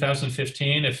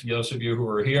 2015, if those of you who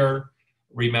were here,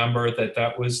 remember that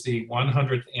that was the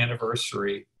 100th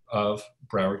anniversary of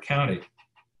Broward County.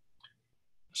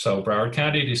 So Broward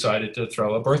County decided to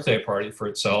throw a birthday party for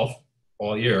itself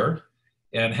all year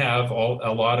and have a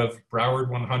lot of Broward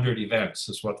 100 events,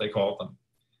 is what they called them.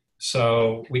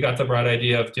 So we got the bright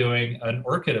idea of doing an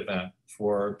orchid event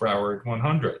for Broward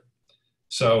 100.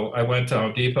 So I went to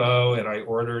Home Depot and I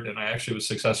ordered, and I actually was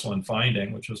successful in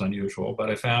finding, which was unusual, but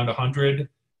I found 100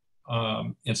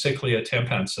 Encyclia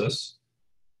tampensis,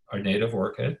 our native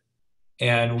orchid.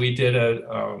 And we did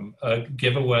a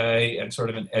giveaway and sort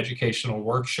of an educational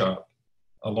workshop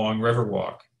along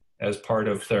Riverwalk as part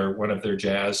of one of their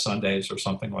jazz Sundays or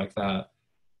something like that.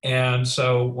 And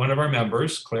so one of our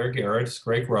members, Claire Garrett's a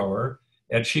great grower,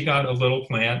 and she got a little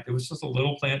plant. It was just a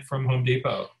little plant from Home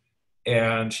Depot.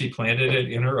 And she planted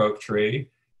it in her oak tree.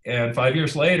 And 5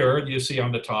 years later, you see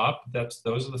on the top,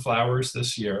 those are the flowers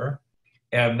this year.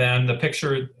 And then the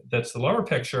picture, that's the lower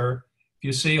picture,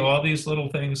 you see all these little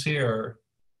things here,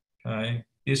 okay?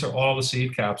 These are all the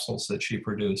seed capsules that she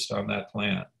produced on that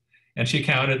plant. And she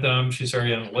counted them, she's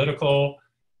very analytical,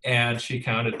 and she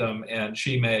counted them, and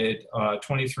she made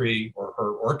 23, or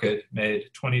her orchid made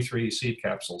 23 seed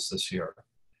capsules this year.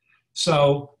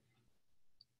 So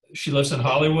she lives in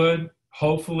Hollywood.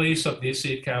 Hopefully some of these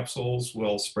seed capsules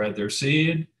will spread their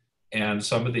seed, and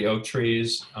some of the oak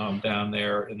trees down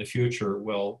there in the future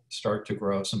will start to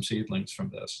grow some seedlings from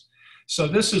this. So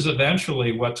this is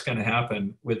eventually what's going to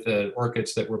happen with the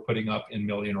orchids that we're putting up in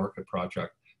Million Orchid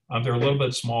Project. They're a little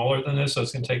bit smaller than this, so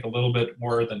it's going to take a little bit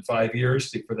more than 5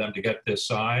 years for them to get this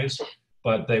size,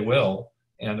 but they will,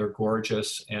 and they're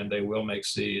gorgeous, and they will make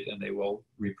seed, and they will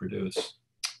reproduce.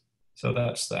 So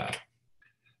that's that.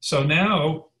 So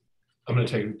now I'm going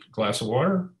to take a glass of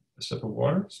water, a sip of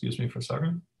water, excuse me for a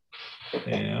second,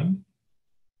 and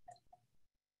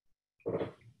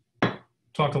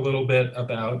talk a little bit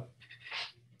about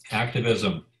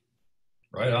activism.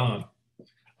 Right on.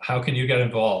 How can you get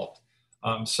involved?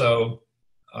 So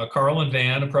Carl and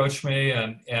Van approached me,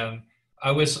 and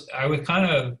I was kind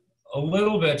of a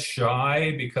little bit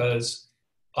shy because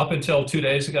up until 2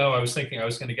 days ago, I was thinking I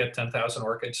was going to get 10,000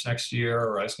 orchids next year,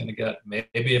 or I was going to get,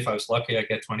 maybe if I was lucky, I'd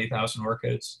get 20,000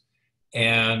 orchids.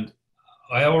 And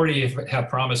I already have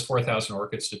promised 4,000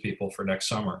 orchids to people for next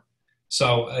summer.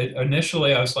 So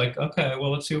initially I was like, okay,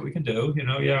 well, let's see what we can do. You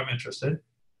know, yeah, I'm interested.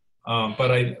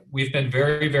 But we've been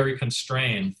very, very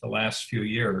constrained the last few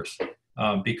years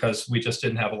because we just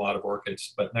didn't have a lot of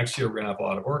orchids. But next year we're going to have a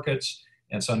lot of orchids.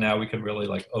 And so now we can really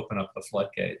like open up the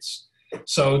floodgates.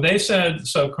 So they said,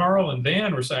 so Carl and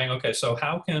Van were saying, okay, so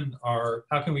how can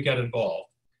we get involved?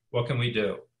 What can we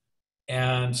do?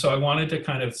 And so I wanted to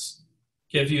kind of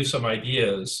give you some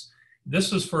ideas.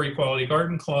 This is for Equality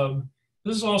Garden Club.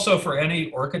 This is also for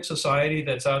any orchid society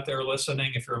that's out there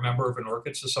listening. If you're a member of an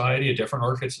orchid society, a different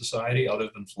orchid society other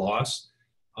than Floss,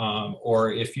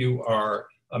 or if you are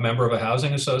a member of a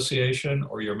housing association,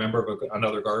 or you're a member of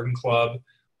another garden club,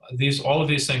 all of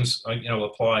these things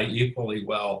apply equally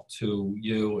well to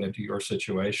you and to your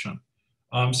situation.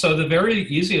 So the very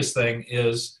easiest thing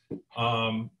is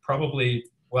the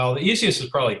easiest is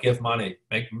probably give money,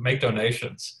 make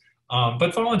donations.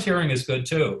 But volunteering is good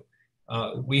too.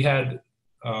 We had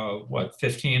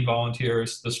 15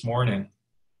 volunteers this morning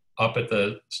up at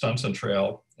the Stunson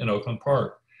Trail in Oakland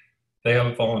Park. They have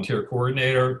a volunteer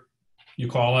coordinator. You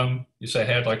call him, you say,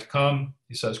 hey, I'd like to come.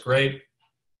 He says, great.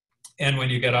 And when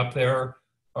you get up there,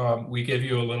 we give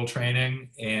you a little training,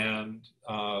 and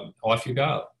off you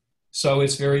go. So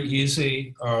it's very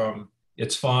easy.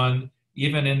 It's fun.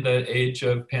 Even in the age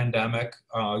of pandemic,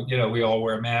 we all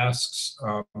wear masks.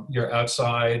 You're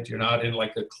outside. You're not in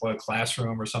like a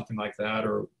classroom or something like that,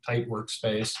 or tight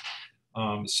workspace.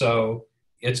 So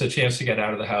it's a chance to get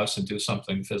out of the house and do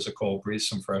something physical, breathe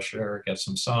some fresh air, get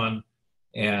some sun,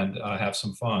 and have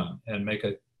some fun, and make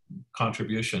a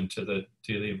contribution to the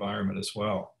environment as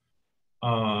well.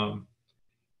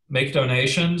 Make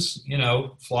donations.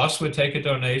 Floss would take a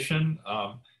donation.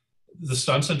 The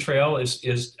Stunson Trail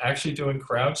is actually doing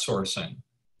crowdsourcing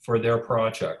for their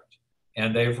project,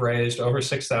 and they've raised over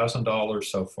 $6,000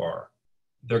 so far.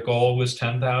 Their goal was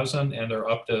 $10,000, and they're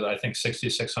up to, I think,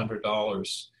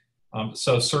 $6,600.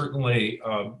 So certainly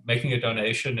making a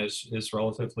donation is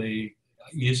relatively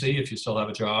easy if you still have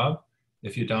a job.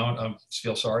 If you don't, I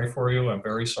feel sorry for you. I'm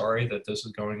very sorry that this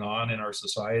is going on in our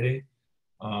society.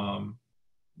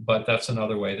 But that's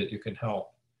another way that you can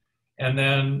help. And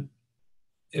then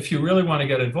if you really want to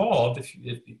get involved,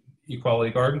 if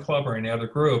Equality Garden Club or any other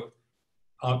group,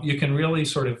 you can really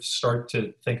sort of start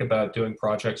to think about doing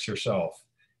projects yourself.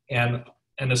 And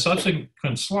And the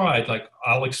subsequent slide, like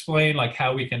I'll explain like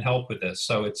how we can help with this.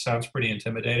 So it sounds pretty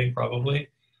intimidating probably,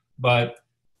 but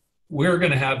we're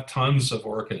going to have tons of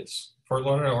orchids. Fort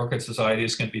Lauderdale Orchid Society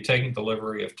is going to be taking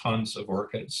delivery of tons of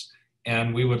orchids.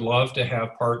 And we would love to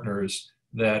have partners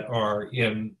that are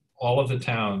in all of the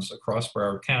towns across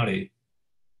Broward County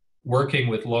working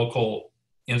with local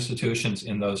institutions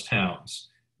in those towns,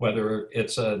 whether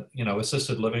it's a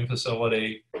assisted living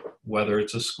facility, whether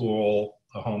it's a school,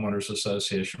 a homeowners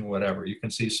association, whatever. You can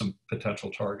see some potential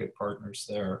target partners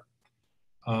there.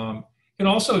 You can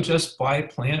also just buy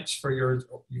plants for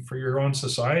your own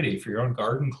society, for your own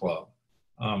garden club.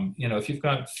 If you've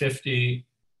got 50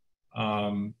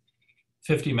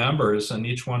 members and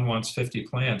each one wants 50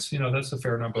 plants, that's a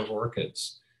fair number of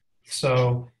orchids.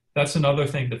 So that's another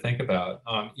thing to think about.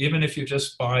 Even if you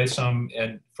just buy some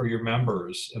for your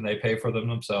members and they pay for them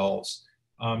themselves,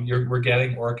 we're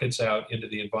getting orchids out into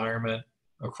the environment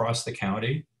across the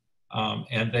county,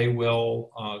 and they will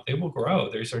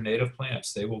grow. These are native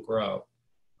plants; they will grow.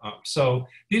 So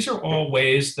these are all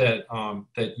ways that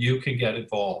that you can get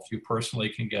involved. You personally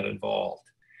can get involved.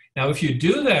 Now, if you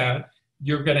do that,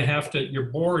 your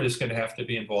board is going to have to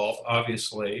be involved,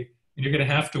 obviously, and you're going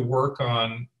to have to work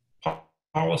on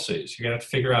policies. You're going to have to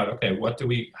figure out, okay,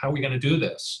 how are we going to do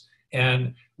this?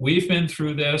 And we've been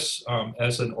through this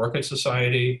as an orchid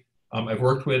society. I've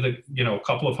worked with a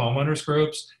couple of homeowners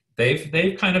groups.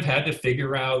 They've kind of had to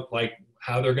figure out like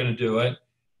how they're going to do it.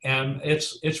 And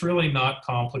it's really not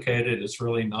complicated. It's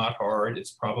really not hard.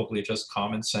 It's probably just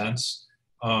common sense.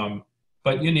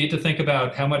 But you need to think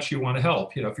about how much you want to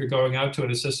help. If you're going out to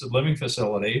an assisted living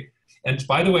facility, and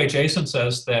by the way, Jason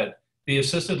says that the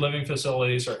assisted living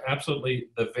facilities are absolutely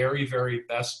the very, very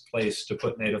best place to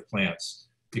put native plants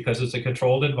because it's a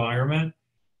controlled environment,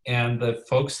 and the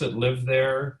folks that live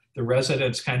there, the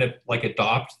residents kind of like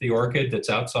adopt the orchid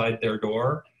that's outside their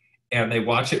door, and they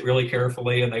watch it really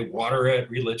carefully, and they water it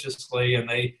religiously, and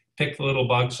they pick the little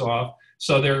bugs off.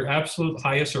 So their absolute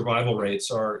highest survival rates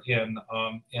are in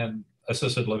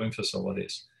assisted living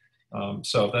facilities.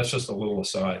 So that's just a little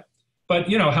aside. But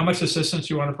how much assistance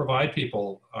you want to provide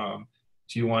people?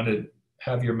 Do you want to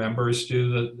have your members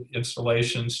do the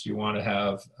installations? Do you want to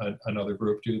have another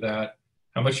group do that?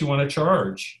 How much you want to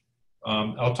charge?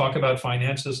 I'll talk about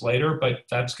finances later, but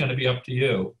that's going to be up to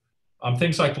you.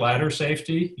 Things like ladder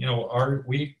safety,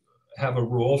 we have a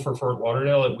rule for Fort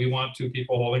Lauderdale that we want 2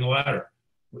 people holding a ladder.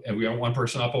 And we don't want 1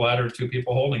 person up a ladder, 2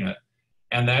 people holding it.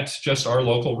 And that's just our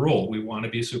local rule. We want to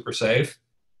be super safe.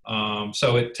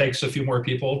 So it takes a few more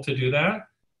people to do that,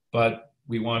 but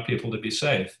we want people to be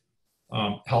safe.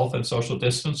 Health and social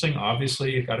distancing,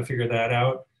 obviously, you've got to figure that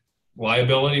out.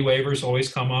 Liability waivers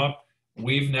always come up.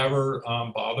 We've never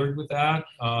bothered with that.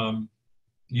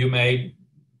 You may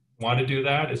want to do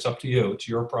that. It's up to you. It's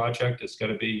your project. It's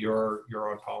going to be your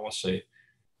own policy.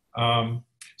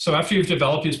 So after you've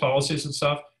developed these policies and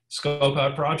stuff, scope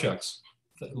out projects.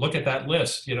 Look at that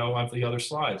list, on the other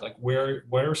slides. Like where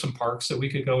are some parks that we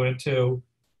could go into?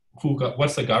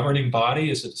 What's the governing body?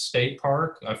 Is it a state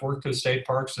park? I've worked with state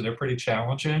parks, and they're pretty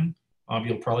challenging.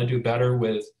 You'll probably do better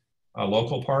with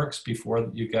local parks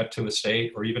before you get to a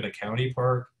state or even a county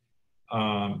park.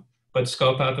 But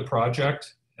scope out the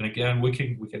project, and again, we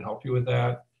can help you with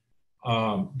that.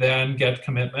 Then get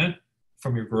commitment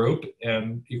from your group,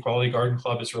 and Equality Garden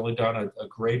Club has really done a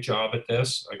great job at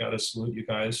this. I got to salute you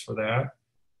guys for that.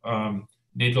 You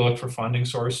need to look for funding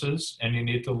sources, and you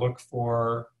need to look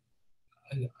for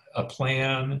a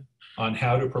plan on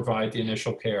how to provide the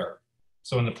initial care.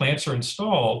 So when the plants are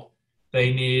installed,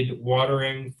 they need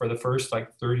watering for the first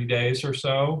 30 days or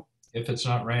so if it's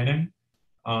not raining.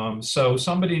 So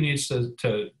somebody needs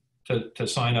to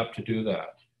sign up to do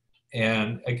that.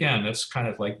 And again, it's kind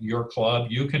of like your club.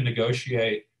 You can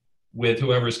negotiate with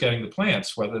whoever's getting the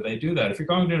plants, whether they do that. If you're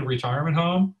going to a retirement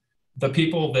home,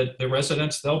 the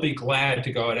residents, they'll be glad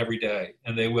to go out every day,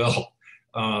 and they will.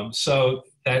 So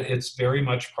that it's very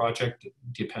much project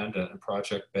dependent and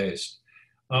project based.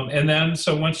 And then,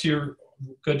 so once you're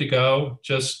good to go,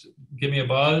 just give me a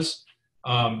buzz.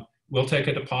 We'll take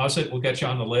a deposit. We'll get you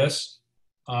on the list.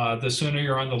 The sooner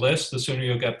you're on the list, the sooner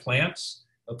you'll get plants.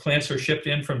 The plants are shipped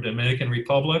in from Dominican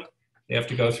Republic. They have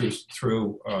to go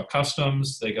through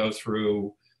customs. They go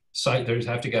through site. They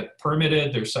have to get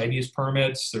permitted. There's CITES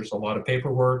permits. There's a lot of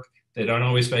paperwork. They don't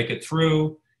always make it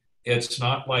through. It's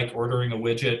not like ordering a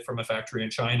widget from a factory in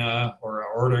China or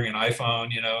ordering an iPhone,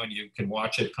 and you can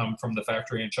watch it come from the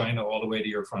factory in China all the way to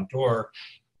your front door.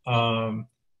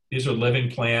 These are living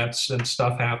plants, and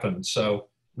stuff happens. So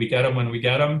we get them when we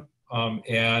get them,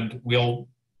 and we'll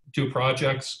do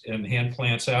projects and hand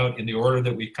plants out in the order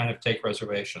that we kind of take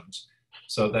reservations.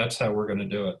 So that's how we're going to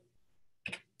do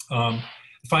it.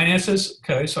 Finances,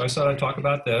 okay, so I said I'd talk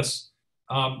about this.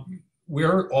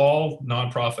 We're all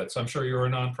nonprofits. I'm sure you're a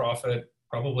nonprofit.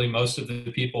 Probably most of the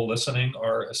people listening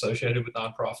are associated with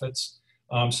nonprofits.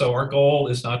 So our goal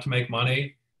is not to make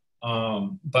money,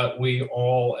 but we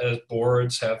all as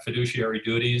boards have fiduciary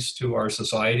duties to our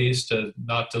societies to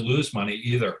not to lose money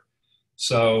either.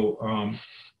 So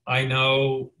I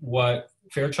know what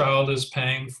Fairchild is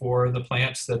paying for the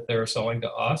plants that they're selling to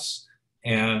us,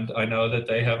 and I know that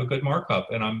they have a good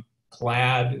markup, and I'm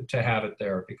glad to have it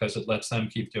there because it lets them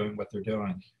keep doing what they're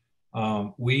doing.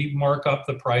 We mark up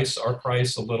the price, our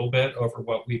price, a little bit over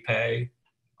what we pay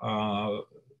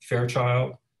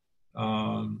Fairchild.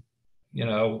 You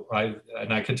know, I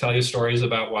can tell you stories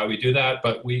about why we do that,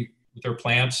 but their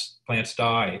plants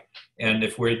die, and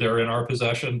if they're in our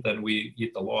possession, then we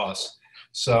eat the loss.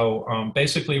 So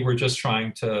basically, we're just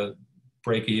trying to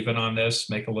break even on this,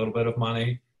 make a little bit of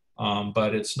money,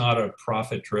 but it's not a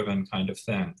profit-driven kind of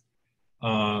thing.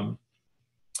 Our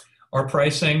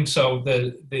pricing, so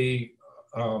the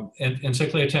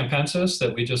Encyclia tampensis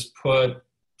that we just put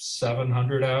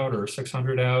 700 out or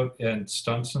 600 out in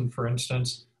Stunson, for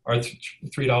instance, are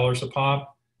 $3 a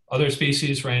pop. Other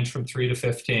species range from 3 to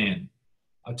 15.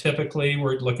 Typically,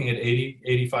 we're looking at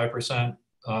 85%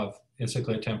 of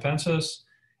Encyclia tampensis.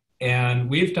 And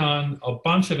we've done a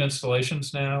bunch of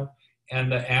installations now,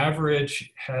 and the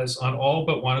average has, on all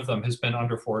but one of them, has been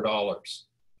under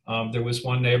 $4. There was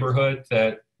one neighborhood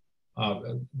that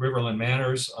Riverland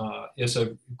Manors is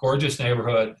a gorgeous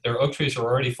neighborhood. Their oak trees are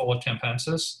already full of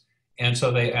tampensis, and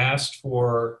so they asked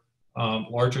for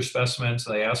larger specimens.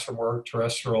 They asked for more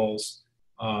terrestrials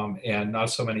and not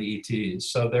so many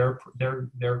ETs. So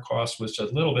their cost was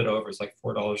just a little bit over. It's like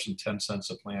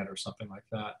 $4.10 a plant or something like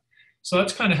that. So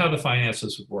that's kind of how the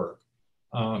finances would work.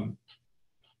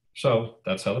 So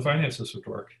that's how the finances would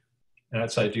work. And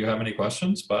I'd say, do you have any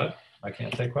questions? But I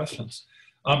can't take questions.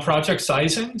 Project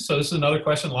sizing. So this is another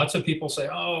question. Lots of people say,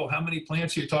 oh, how many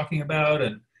plants are you talking about?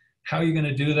 And how are you going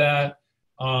to do that?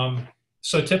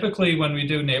 So typically when we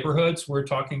do neighborhoods, we're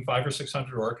talking 500 or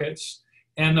 600 orchids.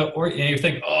 And you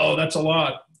think, oh, that's a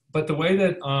lot. But the way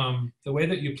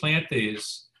that you plant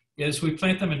these is we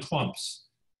plant them in clumps.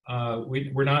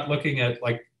 We're not looking at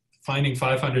like finding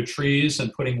 500 trees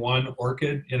and putting one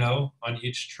orchid, you know, on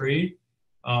each tree.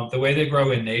 The way they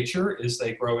grow in nature is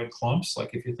they grow in clumps.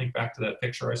 Like if you think back to that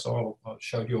picture I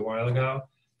showed you a while ago,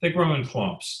 they grow in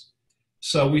clumps.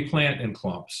 So we plant in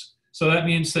clumps. So that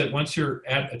means that once you're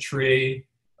at a tree,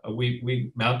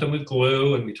 we mount them with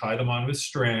glue and we tie them on with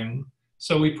string.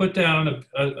 So we put down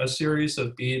a series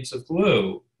of beads of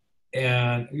glue,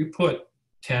 and you put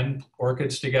 10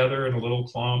 orchids together in a little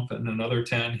clump, and another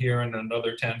 10 here and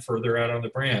another 10 further out on the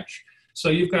branch. So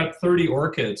you've got 30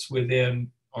 orchids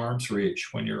within arm's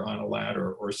reach when you're on a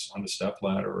ladder or on a step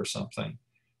ladder or something.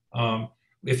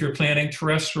 If you're planting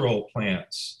terrestrial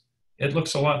plants, it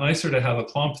looks a lot nicer to have a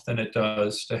clump than it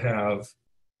does to have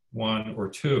one or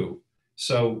two.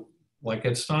 So like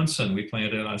at Stunson, we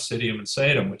planted Oncidium and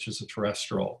Sedum, which is a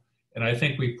terrestrial. And I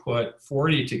think we put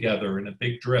 40 together in a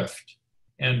big drift,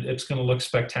 and it's going to look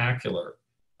spectacular.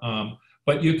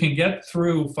 But you can get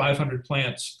through 500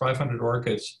 plants, 500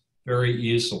 orchids very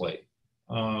easily.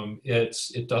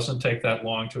 It doesn't take that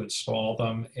long to install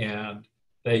them, and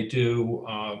we do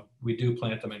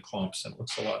plant them in clumps, and it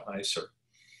looks a lot nicer.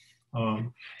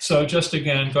 So just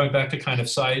again, going back to kind of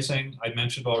sizing, I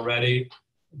mentioned already,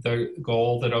 the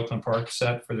goal that Oakland Park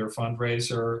set for their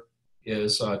fundraiser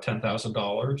is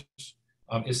 $10,000.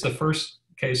 It's the first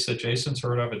case that Jason's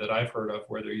heard of or that I've heard of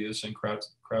where they're using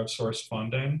crowdsourced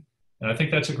funding. And I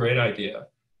think that's a great idea.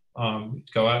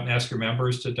 Go out and ask your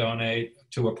members to donate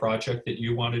to a project that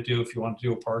you want to do. If you want to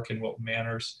do a park in Wilton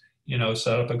Manors, you know,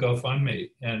 set up a GoFundMe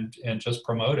and just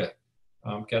promote it.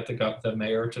 Get the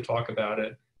mayor to talk about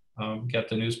it. Get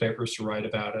the newspapers to write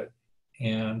about it.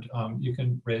 And you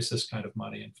can raise this kind of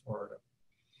money in Florida.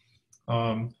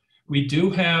 We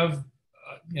do have,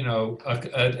 you know,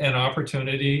 an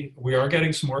opportunity. We are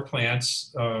getting some more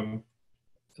plants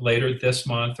later this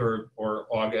month or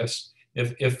August.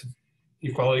 If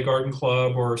Equality Garden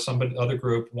Club or other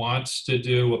group wants to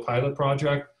do a pilot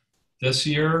project this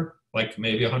year, like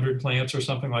maybe 100 plants or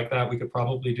something like that, we could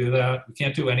probably do that. We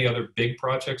can't do any other big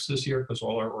projects this year because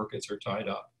all our orchids are tied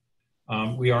up.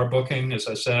 We are booking, as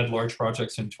I said, large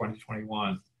projects in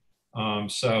 2021.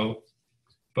 So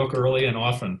book early and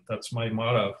often. That's my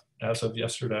motto as of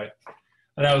yesterday.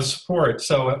 And that was support.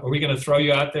 So are we going to throw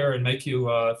you out there and make you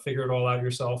figure it all out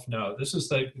yourself? No, this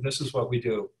is what we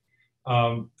do.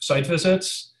 Site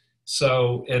visits.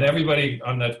 So, and everybody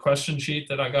on that question sheet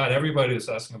that I got, everybody was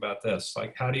asking about this.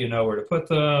 Like, how do you know where to put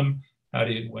them? How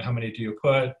many do you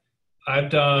put? I've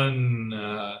done,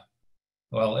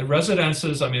 well, in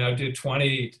residences, I mean, I do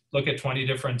look at 20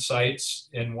 different sites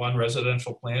in one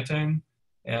residential planting.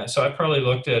 And so I've probably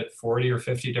looked at 40 or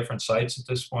 50 different sites at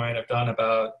this point. I've done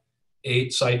about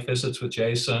 8 site visits with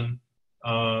Jason.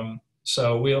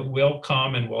 So we'll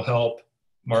come and we'll help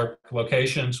mark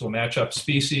locations. We'll match up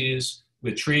species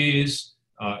with trees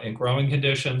in growing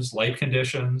conditions, light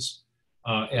conditions.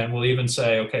 And we'll even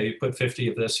say, okay, you put 50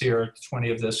 of this here,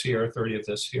 20 of this here, 30 of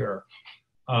this here.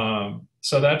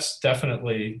 So that's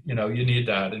definitely, you need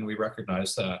that, and we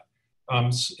recognize that.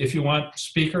 If you want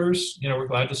speakers, we're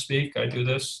glad to speak. I do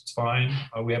this, it's fine.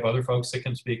 We have other folks that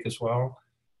can speak as well.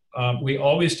 We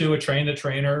always do a train the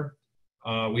trainer.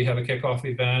 We have a kickoff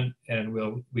event, and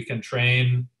we can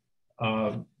train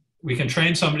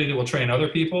somebody that will train other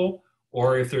people,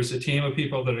 or if there's a team of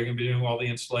people that are going to be doing all the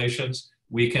installations,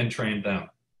 we can train them.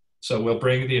 So we'll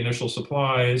bring the initial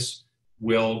supplies,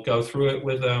 we'll go through it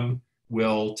with them,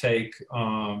 we'll take, do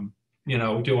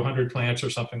 100 plants or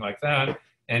something like that,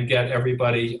 and get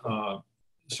everybody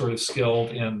sort of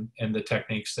skilled in the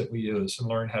techniques that we use and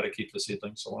learn how to keep the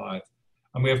seedlings alive.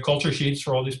 And we have culture sheets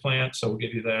for all these plants, so we'll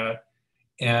give you that.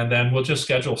 And then we'll just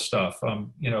schedule stuff.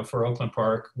 For Oakland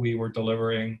Park, we were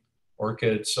delivering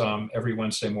orchids every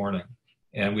Wednesday morning,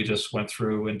 and we just went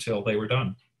through until they were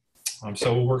done.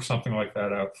 So we'll work something like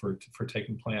that out for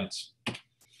taking plants.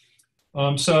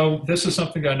 So this is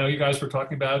something I know you guys were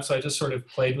talking about, so I just sort of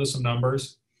played with some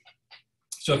numbers.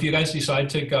 So if you guys decide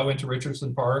to go into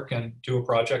Richardson Park and do a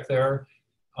project there,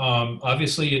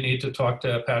 obviously you need to talk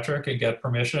to Patrick and get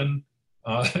permission.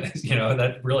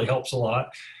 That really helps a lot.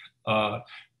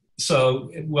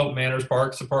 So Wilton Manors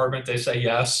Parks Department, they say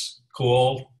yes,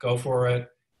 cool, go for it.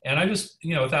 And I just,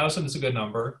 1,000 is a good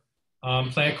number.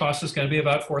 Plant cost is going to be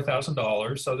about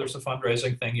 $4,000. So there's a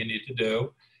fundraising thing you need to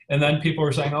do. And then people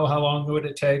are saying, oh, how long would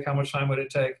it take? How much time would it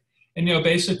take? And,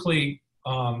 basically,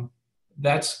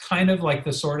 that's kind of like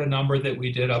the sort of number that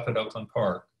we did up at Oakland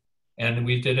Park. And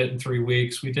we did it in 3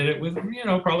 weeks. We did it with,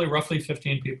 probably roughly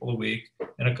 15 people a week.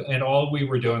 And all we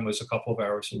were doing was a couple of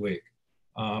hours a week.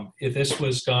 If this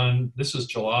was done, this is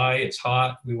July, it's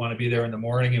hot. We want to be there in the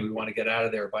morning and we want to get out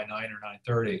of there by 9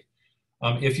 or 9:30.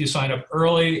 If you sign up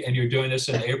early and you're doing this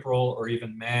in April or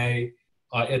even May,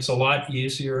 it's a lot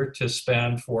easier to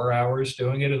spend 4 hours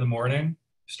doing it in the morning,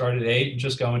 start at 8 and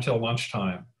just go until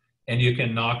lunchtime. And you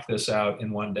can knock this out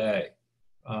in one day.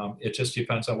 It just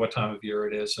depends on what time of year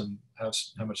it is and how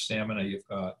much stamina you've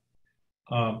got.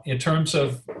 In terms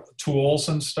of tools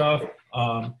and stuff,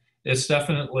 it's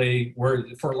definitely,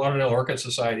 Fort Lauderdale Orchid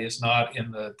Society is not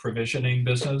in the provisioning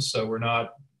business, so we're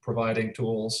not providing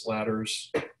tools,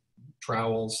 ladders,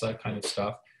 trowels, that kind of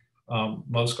stuff.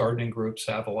 Most gardening groups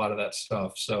have a lot of that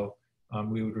stuff, so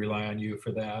we would rely on you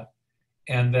for that.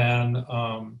 And then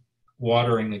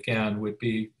watering, again, would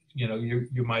be,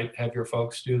 you might have your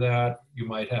folks do that. You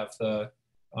might have the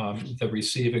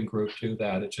receiving group do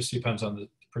that. It just depends on the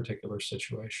particular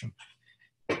situation.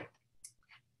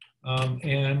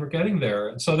 And we're getting there.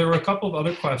 And so there were a couple of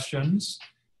other questions,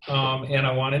 and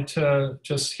I wanted to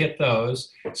just hit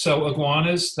those. So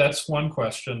iguanas, that's one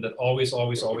question that always,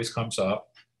 always, always comes up.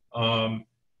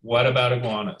 What about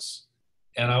iguanas?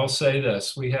 And I will say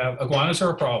this, iguanas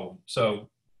are a problem. So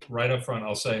right up front,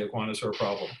 I'll say iguanas are a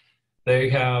problem. They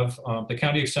have, the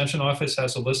county extension office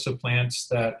has a list of plants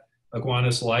that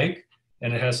iguanas like,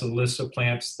 and it has a list of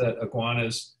plants that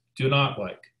iguanas do not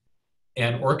like.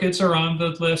 And orchids are on the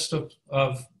list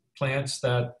of plants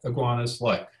that iguanas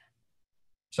like.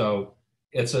 So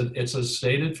it's a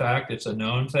stated fact, it's a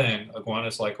known thing,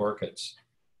 iguanas like orchids.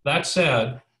 That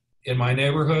said, in my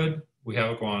neighborhood, we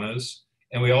have iguanas,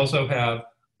 and we also have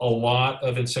a lot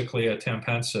of Encyclia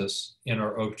tampensis in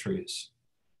our oak trees.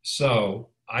 So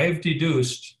I've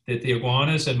deduced that the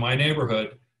iguanas in my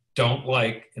neighborhood don't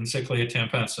like Encyclia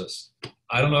tampensis.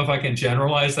 I don't know if I can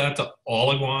generalize that to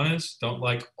all iguanas, don't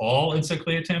like all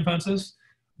Encyclia tampensis,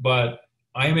 but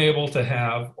I'm able to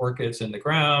have orchids in the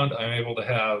ground. I'm able to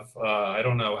have, I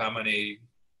don't know how many,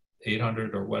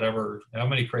 800 or whatever, how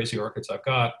many crazy orchids I've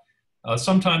got.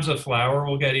 Sometimes a flower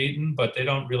will get eaten, but they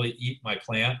don't really eat my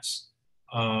plants.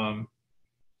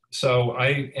 So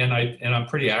I'm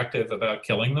pretty active about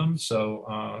killing them.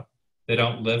 So they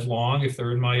don't live long if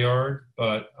they're in my yard,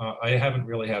 but I haven't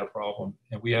really had a problem,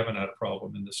 and we haven't had a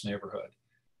problem in this neighborhood.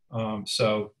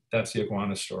 So that's the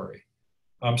iguana story.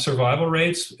 Survival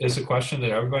rates is a question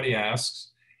that everybody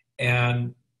asks,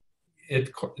 and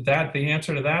the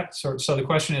answer to that, so the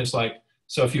question is like,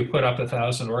 so if you put up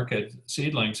 1,000 orchid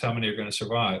seedlings, how many are going to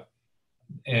survive?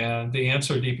 And the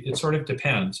answer, it sort of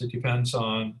depends. It depends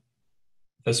on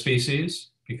the species,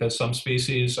 because some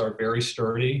species are very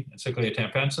sturdy. Encyclia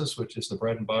tampensis, which is the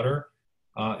bread and butter,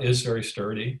 is very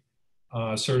sturdy.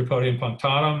 Pseudopodium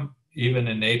punctatum, even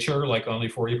in nature, like only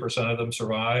 40% of them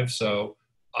survive. So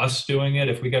us doing it,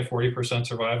 if we get 40%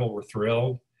 survival, we're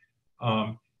thrilled.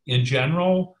 In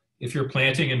general, if you're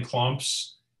planting in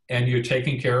clumps and you're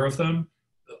taking care of them,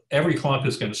 every clump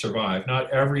is going to survive.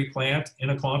 Not every plant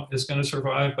in a clump is going to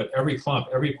survive, but every clump,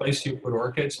 every place you put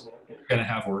orchids, you're going to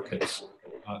have orchids.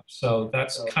 So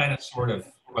that's kind of sort of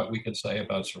what we can say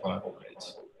about survival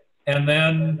rates. And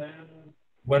then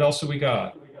what else have we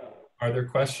got? Are there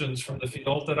questions from the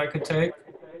field that I could take?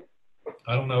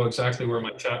 I don't know exactly where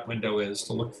my chat window is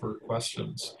to look for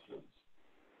questions.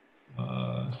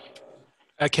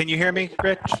 Can you hear me,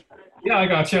 Rich? Yeah, I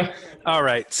got you. All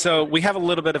right. So we have a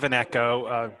little bit of an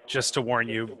echo, just to warn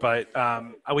you, but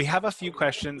we have a few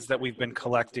questions that we've been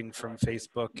collecting from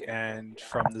Facebook and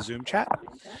from the Zoom chat.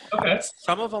 Okay.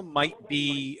 Some of them might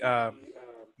be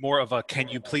more of a, can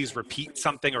you please repeat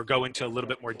something or go into a little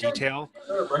bit more detail?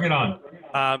 Sure, bring it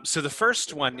on. So the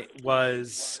first one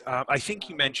was, I think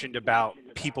you mentioned about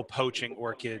people poaching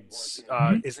orchids.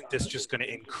 Isn't this just going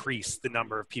to increase the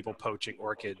number of people poaching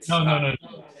orchids?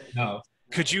 No.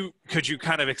 Could you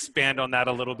kind of expand on that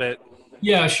a little bit?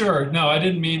 Yeah, sure. No, I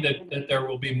didn't mean that there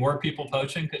will be more people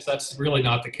poaching, because that's really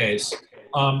not the case.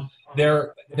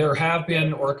 There have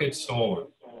been orchids stolen.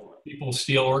 People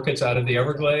steal orchids out of the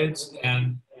Everglades,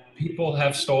 and people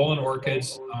have stolen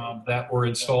orchids that were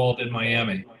installed in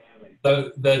Miami.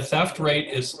 The theft rate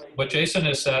is what Jason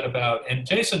has said about, and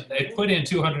Jason, they put in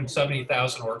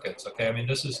 270,000 orchids, okay? I mean,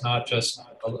 this is not just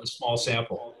a small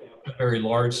sample, a very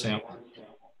large sample.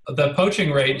 The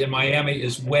poaching rate in Miami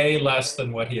is way less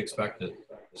than what he expected.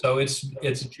 So it's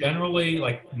generally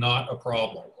like not a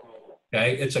problem,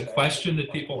 okay? It's a question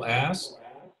that people ask,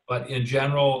 but in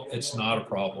general, it's not a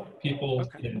problem. People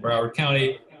in Broward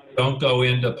County don't go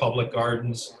into public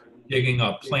gardens digging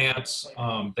up plants.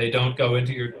 They don't go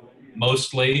into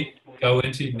mostly go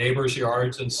into neighbors'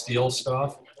 yards and steal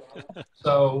stuff.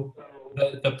 So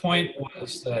the point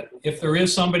was that if there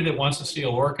is somebody that wants to steal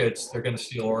orchids, they're going to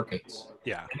steal orchids.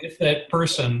 Yeah. And if that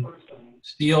person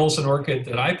steals an orchid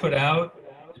that I put out,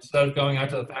 instead of going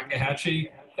out to the Fakahatchee,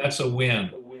 that's a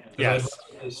win. Yes.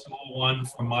 If I stole one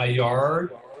from my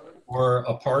yard or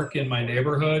a park in my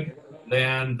neighborhood,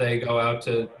 then they go out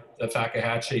to the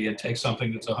Fakahatchee and take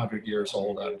something that's 100 years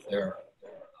old out of there.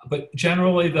 But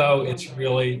generally, though, it's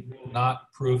really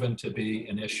not proven to be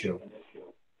an issue.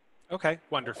 Okay,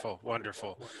 wonderful,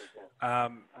 wonderful.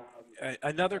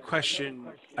 Another question,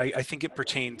 I think it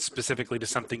pertains specifically to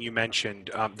something you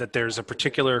mentioned, that there's a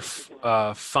particular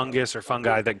fungus or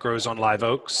fungi that grows on live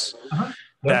oaks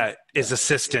that is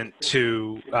assistant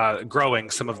to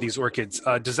growing some of these orchids.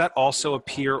 Does that also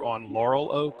appear on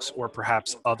laurel oaks or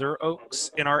perhaps other oaks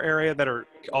in our area that are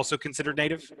also considered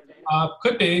native?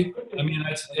 Could be. I mean,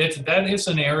 that is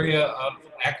an area of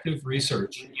active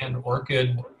research in the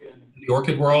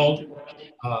orchid world.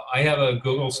 I have a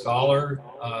Google Scholar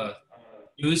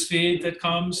news feed that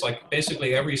comes, like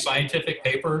basically every scientific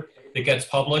paper that gets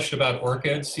published about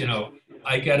orchids,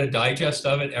 I get a digest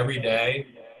of it every day,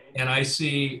 and I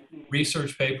see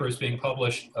research papers being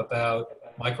published about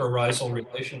mycorrhizal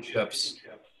relationships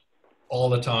all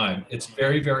the time. It's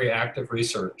very, very active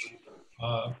research.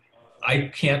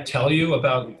 I can't tell you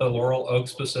about the laurel oak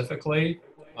specifically,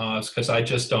 because I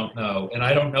just don't know. And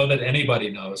I don't know that anybody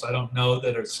knows. I don't know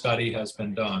that a study has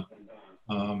been done.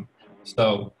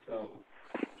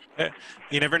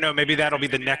 You never know. Maybe that'll be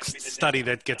the next study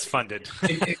that gets funded.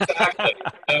 Exactly.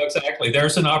 Exactly.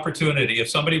 There's an opportunity. If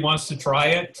somebody wants to try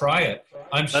it, try it.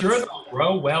 I'm sure they'll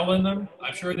grow well in them.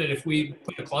 I'm sure that if we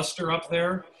put a cluster up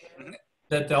there,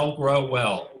 that they'll grow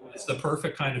well. It's the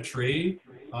perfect kind of tree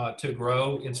to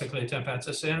grow Encyclia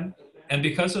tampensis in. And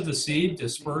because of the seed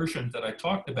dispersion that I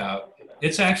talked about,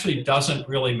 it actually doesn't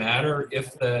really matter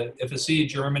if the seed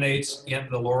germinates in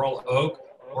the laurel oak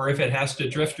or if it has to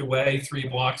drift away 3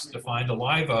 blocks to find a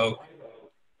live oak.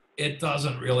 It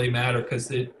doesn't really matter because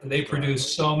they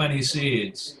produce so many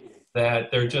seeds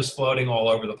that they're just floating all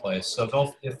over the place.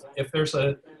 So if there's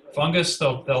a fungus,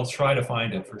 they'll try to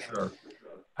find it for sure.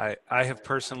 I have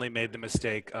personally made the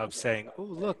mistake of saying, "Oh,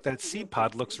 look, that seed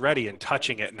pod looks ready," and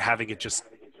touching it and having it just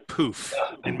poof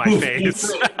in my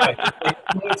face.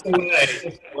 Floats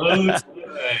away.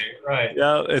 Right.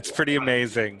 Yeah, it's pretty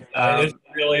amazing. It's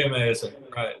really amazing.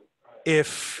 Right.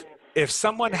 If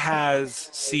someone has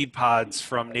seed pods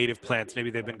from native plants, maybe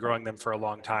they've been growing them for a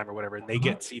long time or whatever, and they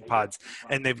get seed pods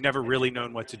and they've never really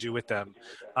known what to do with them,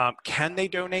 can they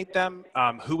donate them?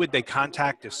 Who would they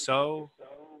contact if so?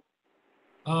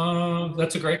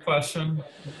 That's a great question.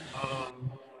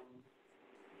 Um,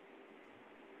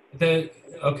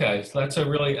 okay, so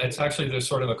it's actually there's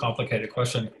sort of a complicated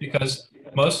question because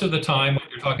most of the time what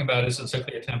you're talking about is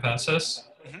Encyclia tampensis.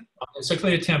 Mhm.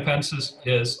 Encyclia tampensis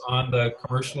is on the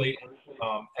commercially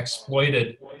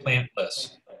exploited plant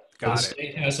list. So the Got it.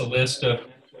 state has a list of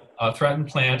threatened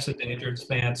plants, endangered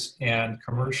plants, and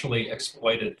commercially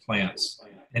exploited plants.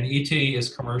 And ET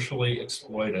is commercially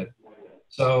exploited.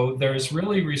 So there's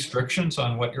really restrictions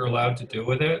on what you're allowed to do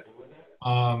with it.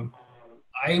 Um,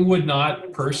 I would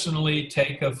not personally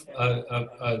take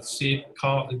a seed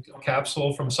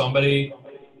capsule from somebody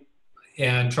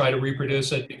and try to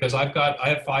reproduce it because I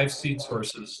have 5 seed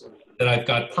sources that I've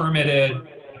got permitted.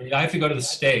 I mean, I have to go to the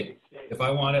state if I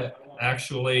want to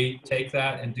actually take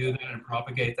that and do that and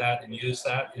propagate that and use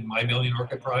that in my Million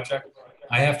Orchid project.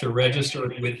 I have to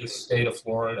register it with the state of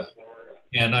Florida,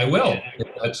 and I will if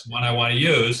that's one I want to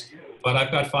use. But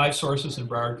I've got 5 sources in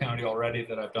Broward County already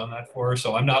that I've done that for,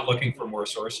 so I'm not looking for more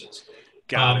sources.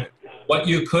 Got it. What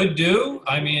you could do,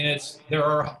 I mean, there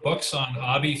are books on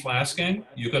hobby flasking.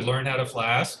 You could learn how to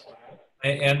flask.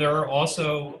 And there are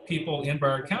also people in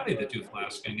Broward County that do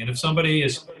flasking. And if somebody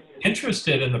is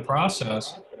interested in the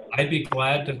process, I'd be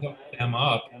glad to hook them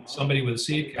up, somebody with a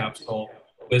seed capsule,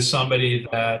 with somebody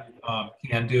that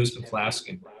can do some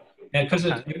flasking. And because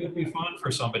it would be fun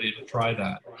for somebody to try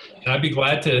that. And I'd be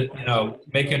glad to,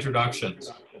 make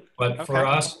introductions. But for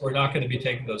us, we're not going to be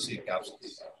taking those seed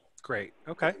capsules. Great.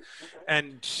 Okay.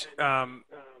 And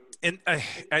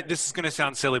this is going to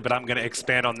sound silly, but I'm going to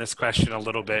expand on this question a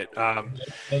little bit. Not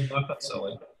that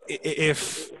silly.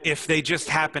 If they just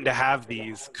happen to have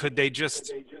these, could they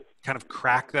just kind of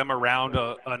crack them around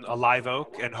a live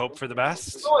oak and hope for the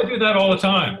best? Oh, I do that all the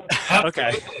time.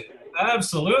 Okay.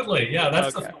 Absolutely. Yeah,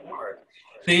 that's the fun part.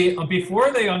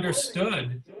 Before they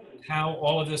understood how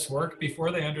all of this worked,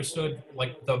 before they understood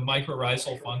like the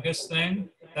mycorrhizal fungus thing,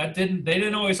 they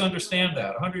didn't always understand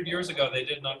that. 100 years ago, they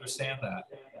didn't understand that.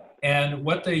 And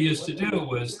what they used to do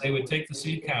was they would take the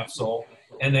seed capsule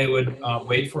and they would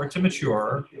wait for it to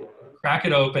mature, crack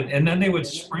it open, and then they would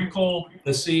sprinkle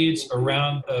the seeds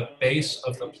around the base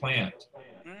of the plant.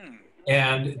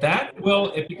 And that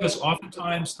will, because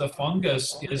oftentimes the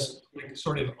fungus is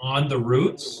sort of on the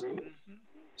roots.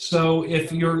 So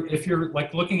if you're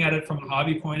like looking at it from a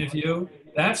hobby point of view,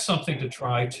 that's something to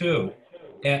try too.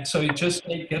 And so you just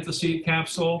get the seed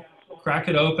capsule, crack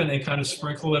it open, and kind of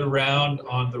sprinkle it around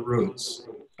on the roots.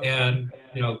 And,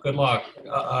 good luck.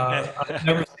 I've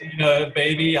never seen a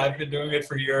baby. I've been doing it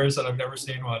for years, and I've never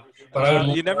seen one. But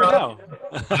you never know.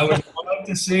 I would love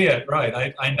to see it.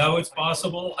 Right. I know it's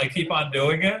possible. I keep on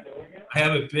doing it. I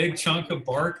have a big chunk of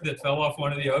bark that fell off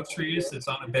one of the oak trees that's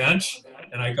on a bench,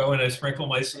 and I go and I sprinkle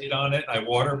my seed on it. I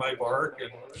water my bark,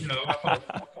 and,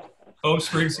 hope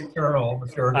springs eternal.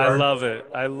 I love it.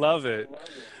 I love it.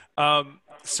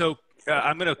 So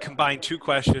I'm going to combine 2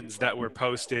 questions that were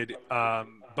posted,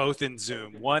 both in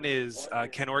Zoom. One is,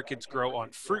 can orchids grow on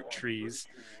fruit trees?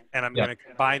 And I'm going to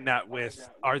combine that with,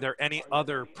 are there any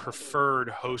other preferred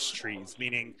host trees?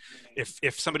 Meaning,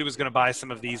 if somebody was going to buy some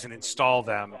of these and install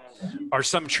them, are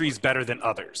some trees better than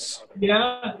others?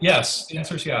 Yeah. Yes. The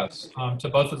answer is yes to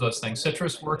both of those things.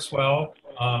 Citrus works well.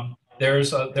 There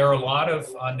are a lot of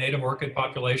native orchid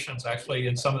populations actually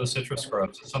in some of the citrus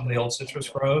groves, some of the old citrus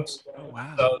groves. Oh,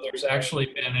 wow. So there's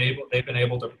actually they've been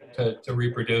able to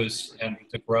reproduce and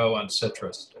to grow on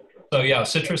citrus. So yeah,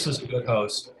 citrus is a good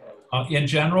host. In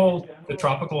general, the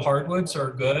tropical hardwoods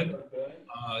are good.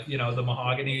 The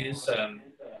mahoganies and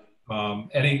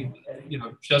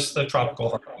just the tropical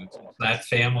hardwoods. That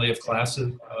family of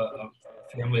classes,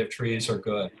 family of trees are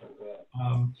good.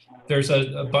 There's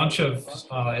a bunch of,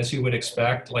 as you would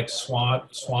expect, like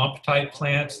swamp type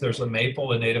plants. There's a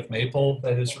native maple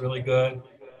that is really good.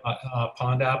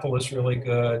 Pond apple is really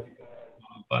good.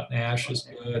 Button ash is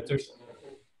good.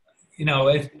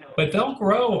 But they'll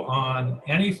grow on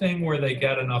anything where they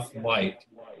get enough light.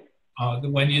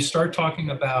 When you start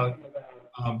talking about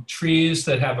trees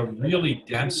that have a really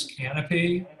dense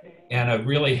canopy and a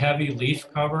really heavy leaf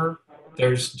cover,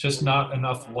 there's just not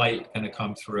enough light going to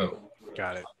come through.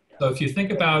 Got it. So if you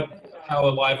think about how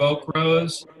a live oak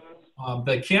grows,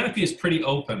 the canopy is pretty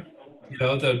open.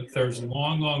 There's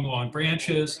long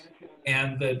branches,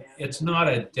 and it's not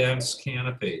a dense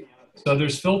canopy. So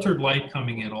there's filtered light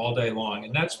coming in all day long,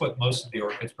 and that's what most of the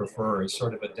orchids prefer, is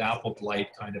sort of a dappled light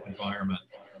kind of environment.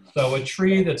 So a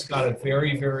tree that's got a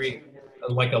very, very,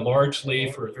 like a large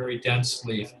leaf or a very dense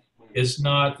leaf is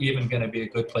not even going to be a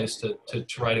good place to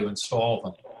try to install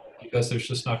them, because there's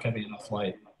just not going to be enough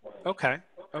light. Okay.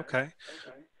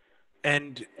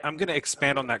 And I'm going to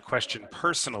expand on that question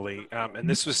personally. And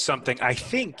this was something I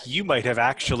think you might have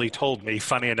actually told me,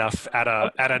 funny enough, at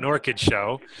an orchid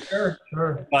show. Sure,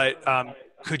 sure. But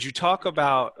could you talk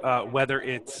about whether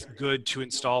it's good to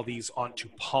install these onto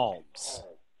palms?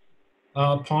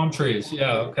 Palm trees,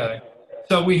 yeah, okay.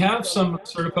 So we have some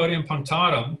Pseudopodium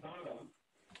punctatum,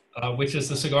 which is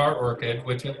the cigar orchid,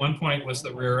 which at one point was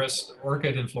the rarest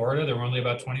orchid in Florida. There were only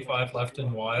about 25 left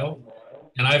in wild.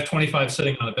 And I have 25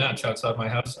 sitting on a bench outside my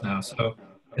house now. So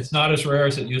it's not as rare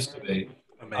as it used to be.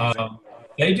 Amazing.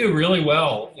 They do really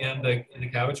well in the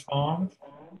cabbage palm.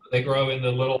 They grow in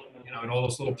the little, in all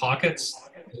those little pockets.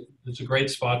 It's a great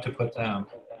spot to put down.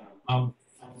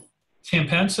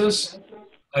 Tampensis,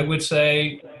 I would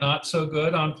say not so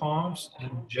good on palms,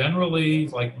 and generally,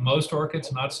 like most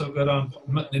orchids, not so good on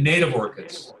the native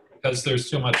orchids because there's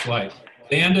too much light.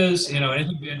 Vandas,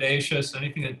 anything vandaceous,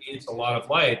 anything that needs a lot of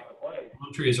light,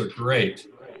 palm trees are great.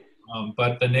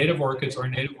 But the native orchids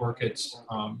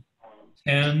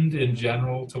tend in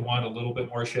general to want a little bit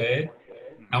more shade.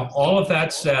 Now, all of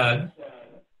that said,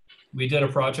 we did a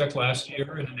project last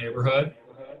year in a neighborhood,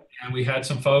 and we had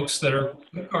some folks that are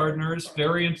good gardeners,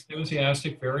 very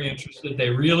enthusiastic, very interested. They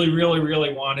really, really,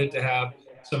 really wanted to have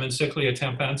some Encyclia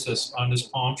tampensis on this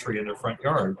palm tree in their front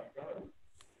yard.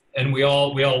 And we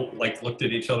all like looked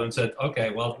at each other and said,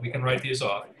 okay, well, we can write these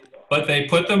off. But they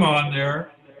put them on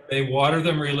there, they water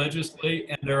them religiously,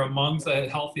 and they're among the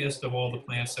healthiest of all the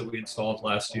plants that we installed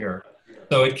last year.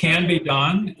 So it can be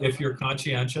done if you're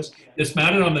conscientious. It's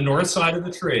mounted on the north side of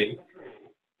the tree.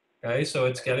 Okay, so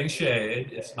it's getting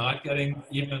shade. It's not getting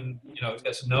even, it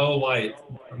gets no light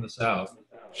from the south.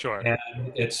 Sure.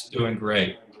 And it's doing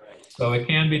great. So it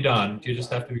can be done. You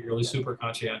just have to be really super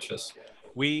conscientious.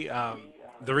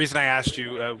 The reason I asked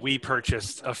you, we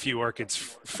purchased a few orchids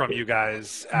from you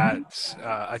guys at,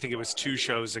 I think it was 2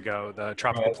 shows ago, the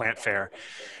Tropical Plant Fair.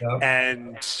 Yep.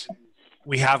 And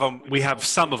we have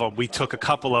some of them. We took a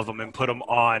couple of them and put them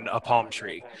on a palm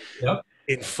tree. Yep.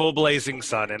 In full blazing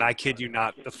sun, and I kid you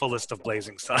not, the fullest of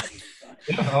blazing sun.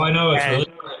 Yeah, oh, I know, it's really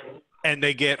great. And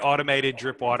they get automated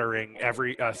drip watering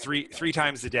every three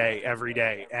times a day, every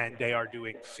day, and they are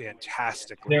doing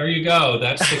fantastically. There you go.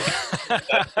 That's the key.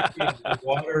 That's the key. The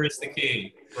water is the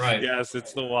key. Right. Yes,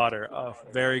 it's the water. Oh,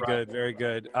 very good, very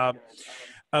good.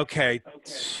 Okay,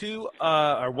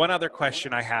 one other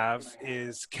question I have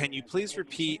is, can you please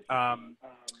repeat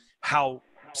how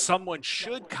someone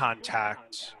should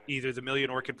contact either the Million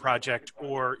Orchid Project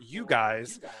or you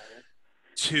guys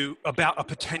about a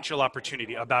potential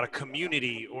opportunity, about a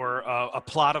community or a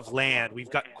plot of land? We've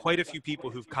got quite a few people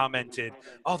who've commented,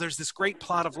 oh, there's this great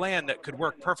plot of land that could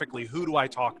work perfectly. Who do I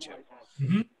talk to?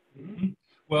 Mm-hmm. Mm-hmm.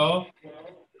 Well,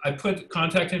 I put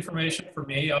contact information for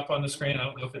me up on the screen. I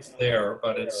don't know if it's there,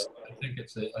 but I think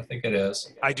it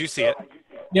is. I do see it.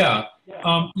 Yeah.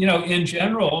 In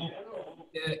general,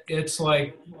 it's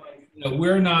like,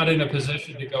 we're not in a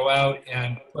position to go out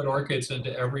and put orchids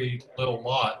into every little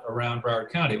lot around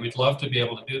Broward County. We'd love to be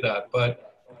able to do that,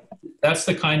 but that's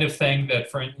the kind of thing that,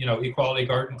 Equality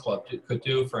Garden Club could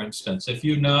do, for instance. If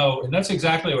and that's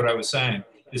exactly what I was saying,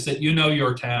 is that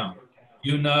your town,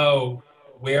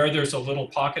 where there's a little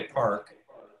pocket park.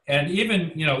 And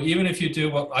even if you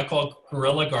do what I call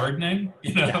guerrilla gardening,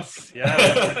 Yes.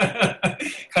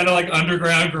 kind of like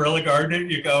underground guerrilla gardening,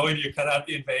 you go and you cut out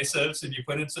the invasives and you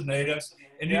put in some natives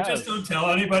and you just don't tell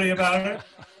anybody about it.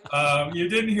 You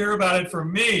didn't hear about it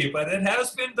from me, but it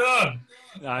has been done.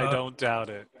 I don't doubt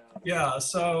it. Yeah.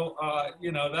 So,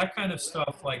 that kind of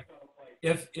stuff, like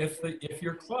if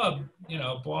your club,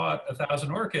 bought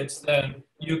 1,000 orchids, then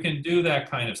you can do that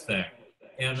kind of thing.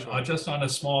 And just on a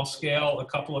small scale, a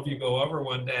couple of you go over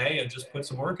one day and just put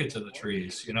some orchids in the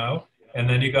trees, and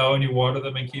then you go and you water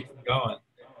them and keep them going.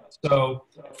 So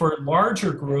for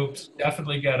larger groups,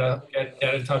 definitely get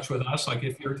in touch with us. Like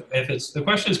if the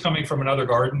question is coming from another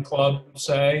garden club,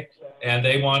 say, and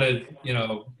they want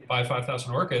to, buy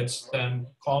 5,000 orchids, then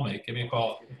call me, give me a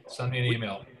call, send me an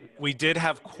email. We did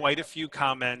have quite a few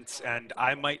comments, and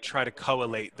I might try to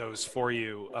collate those for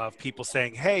you, of people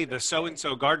saying, hey, the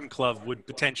so-and-so garden club would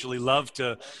potentially love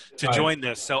to join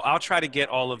this. So I'll try to get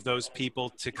all of those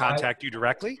people to contact you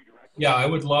directly. Yeah, I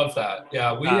would love that.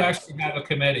 Yeah, we actually have a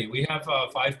committee. We have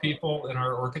 5 people in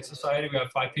our Orchid Society. We have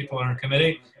 5 people on our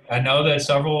committee. I know that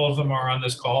several of them are on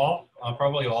this call.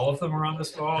 Probably all of them are on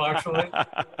this call, actually.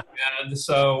 And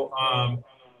so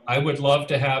I would love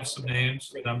to have some names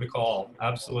for them to call.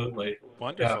 Absolutely.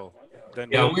 Wonderful. Yeah.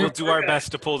 Then we'll do our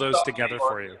best to pull those together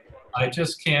for you. I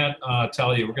just can't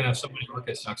tell you. We're going to have so many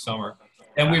orchids next summer.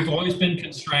 And we've always been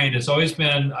constrained. It's always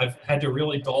been, I've had to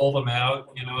really dole them out,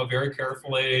 very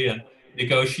carefully and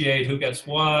negotiate who gets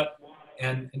what.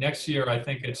 And next year, I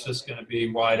think it's just going to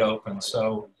be wide open.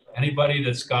 So anybody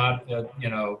that's got,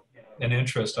 an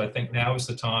interest, I think now is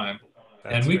the time.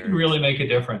 And we can really make a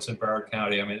difference in Broward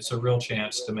County. I mean, it's a real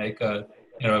chance to make a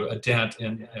dent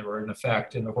or an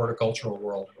effect in the horticultural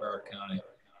world of Broward County.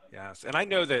 Yes, and I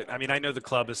know the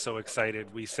club is so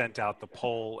excited. We sent out the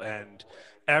poll, and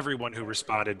everyone who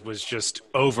responded was just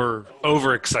over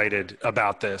excited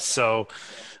about this. So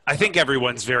I think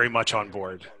everyone's very much on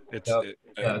board. It's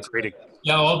great.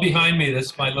 Yeah, all behind me,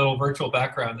 this is my little virtual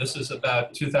background. This is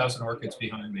about 2,000 orchids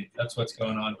behind me. That's what's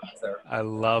going on back there. I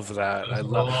love that. I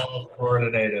love Florida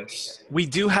natives. We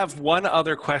do have one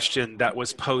other question that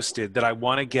was posted that I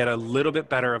want to get a little bit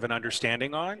better of an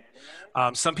understanding on.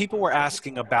 Some people were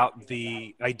asking about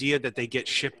the idea that they get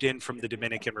shipped in from the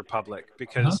Dominican Republic,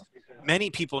 because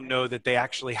many people know that they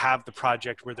actually have the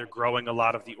project where they're growing a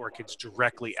lot of the orchids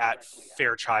directly at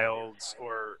Fairchild's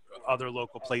or other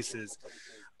local places.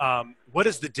 What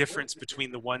is the difference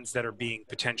between the ones that are being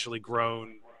potentially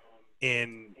grown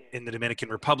in the Dominican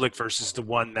Republic versus the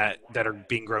one that are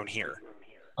being grown here?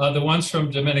 The ones from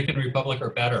Dominican Republic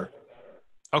are better.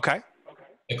 Okay.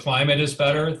 The climate is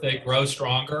better. They grow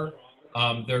stronger.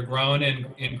 They're grown in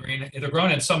They're grown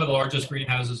in some of the largest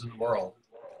greenhouses in the world.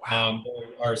 There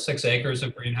are 6 acres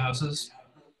of greenhouses.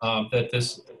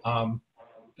 It's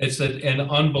an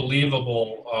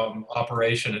unbelievable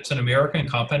operation. It's an American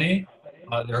company.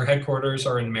 Their headquarters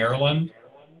are in Maryland.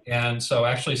 And so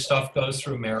actually stuff goes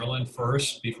through Maryland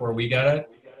first before we get it.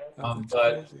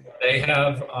 But they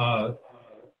have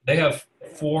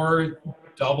 4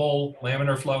 double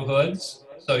laminar flow hoods.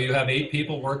 So you have 8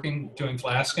 people doing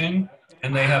flasking,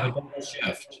 and they have a double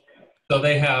shift. So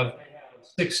they have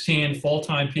 16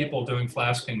 full-time people doing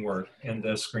flasking work in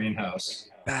this greenhouse.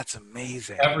 That's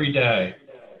amazing. Every day.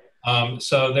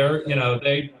 So they're,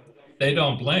 they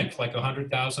don't blink. Like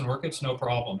 100,000 orchids, no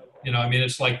problem.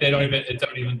 It's like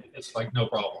it's like no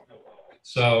problem.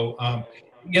 So,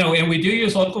 and we do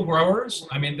use local growers.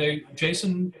 I mean,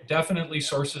 Jason definitely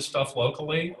sources stuff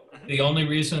locally. The only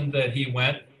reason that he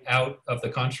went out of the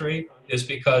country is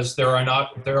because there are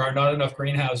not enough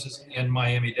greenhouses in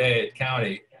Miami-Dade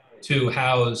County to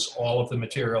house all of the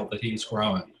material that he's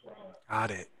growing.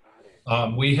 Got it.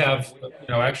 We have,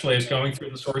 actually, as going through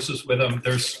the sources with him,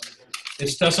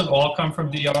 it doesn't all come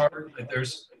from DR.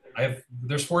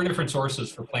 There's 4 different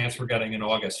sources for plants we're getting in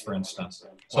August, for instance.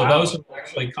 So those are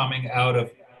actually coming out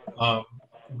of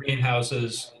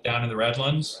greenhouses down in the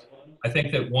Redlands. I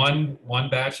think that one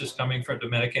batch is coming from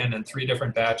Dominican, and 3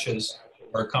 different batches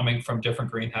are coming from different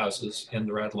greenhouses in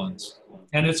the Redlands.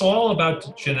 And it's all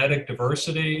about genetic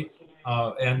diversity.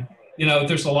 And,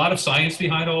 there's a lot of science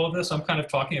behind all of this. I'm kind of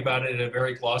talking about it at a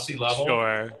very glossy level.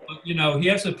 Sure. But, he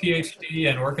has a PhD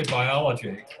in orchid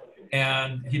biology,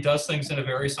 and he does things in a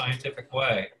very scientific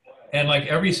way. And like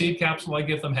every seed capsule I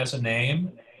give them has a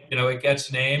name. It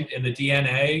gets named, and the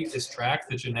DNA is tracked.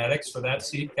 The genetics for that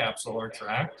seed capsule are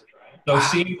tracked. So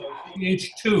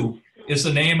CH2 is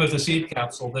the name of the seed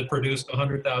capsule that produced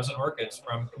 100,000 orchids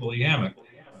from Woolly Hammock.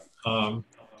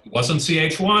 It wasn't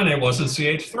CH1, it wasn't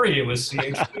CH3, it was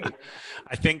CH2.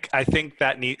 I think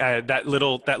that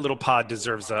little pod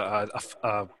deserves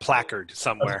a placard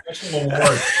somewhere. A special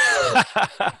award.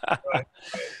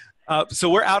 So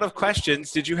we're out of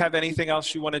questions. Did you have anything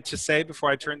else you wanted to say before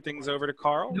I turn things over to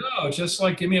Carl? No, just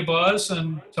give me a buzz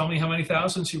and tell me how many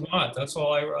thousands you want. That's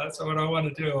what I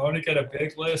want to do. I want to get a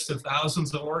big list of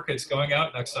thousands of orchids going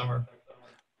out next summer.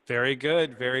 Very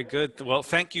good, very good. Well,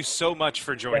 thank you so much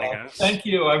for joining us. Thank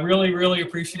you. I really, really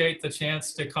appreciate the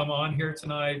chance to come on here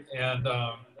tonight, and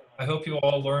I hope you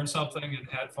all learned something and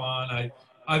had fun.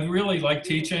 I really like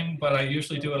teaching, but I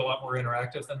usually do it a lot more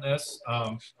interactive than this.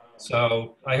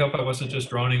 So I hope I wasn't just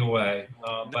droning away.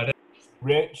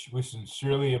 Rich, we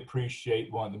sincerely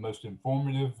appreciate one of the most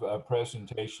informative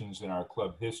presentations in our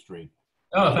club history.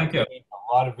 Oh, thank you.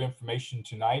 A lot of information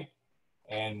tonight,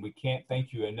 and we can't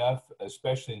thank you enough,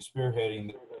 especially in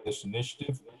spearheading this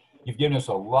initiative. You've given us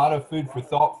a lot of food for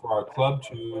thought for our club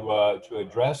to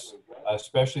address,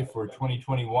 especially for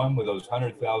 2021 with those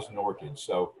 100,000 orchids.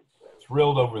 So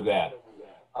thrilled over that.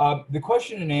 The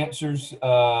question and answers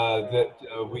that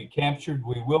we captured,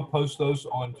 we will post those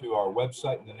onto our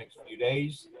website in the next few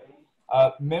days.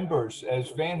 Members,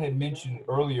 as Van had mentioned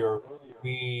earlier,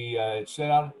 we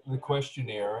sent out the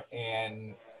questionnaire,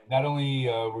 and not only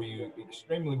were you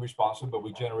extremely responsive, but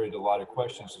we generated a lot of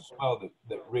questions as well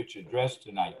that Rich addressed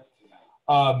tonight.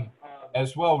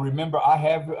 As well, remember, I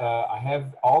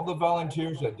have all the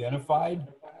volunteers identified,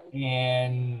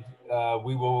 and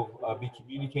we will be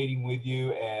communicating with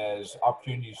you as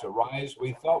opportunities arise.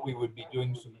 We thought we would be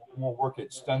doing some more work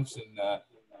at Stunts in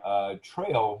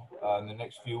trail in the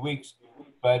next few weeks.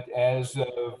 But as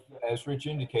Rich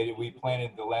indicated, we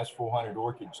planted the last 400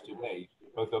 orchids today,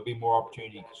 but there'll be more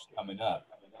opportunities coming up.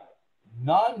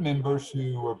 Non-members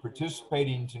who are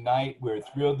participating tonight, we're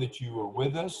thrilled that you are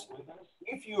with us.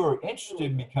 If you are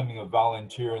interested in becoming a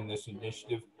volunteer in this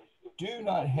initiative, do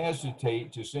not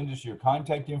hesitate to send us your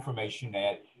contact information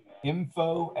at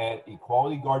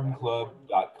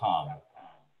info@equalitygardenclub.com.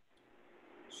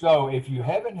 So if you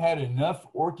haven't had enough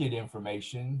orchid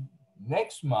information,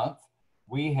 next month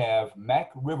we have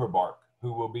Mac Riverbark,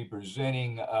 who will be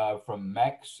presenting from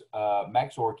Mac's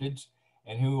Orchids,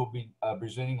 and who will be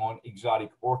presenting on exotic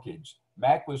orchids.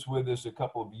 Mac was with us a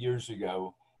couple of years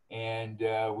ago, and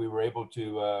we were able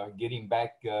to get him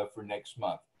back for next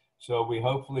month. So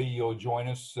hopefully you'll join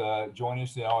us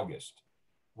in August.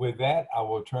 With that, I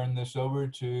will turn this over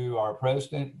to our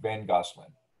president, Van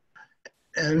Gosselin.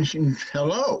 And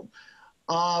hello.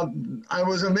 I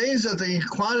was amazed at the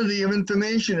quantity of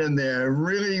information in there.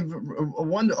 Really a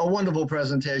wonderful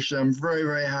presentation. I'm very,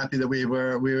 very happy that we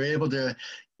were able to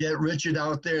get Richard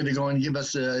out there to go and give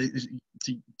us to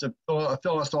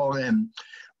fill us all in.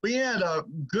 We had a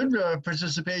good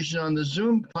participation on the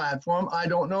Zoom platform. I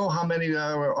don't know how many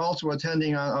were also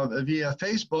attending via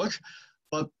Facebook,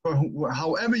 but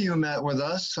however you met with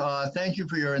us, thank you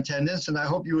for your attendance, and I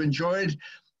hope you enjoyed,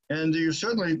 and you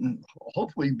certainly,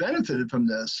 hopefully, benefited from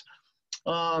this.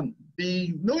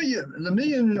 The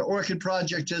Million Orchid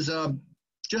Project is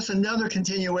just another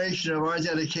continuation of our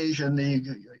dedication, the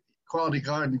Quality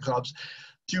Garden Clubs,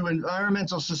 to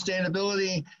environmental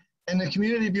sustainability and the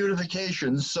community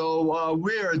beautification. So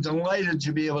we're delighted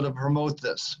to be able to promote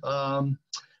this.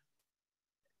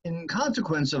 In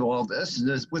consequence of all this,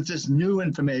 with this new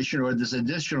information or this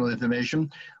additional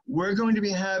information, we're going to be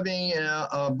having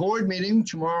a board meeting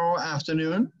tomorrow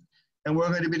afternoon, and we're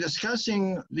going to be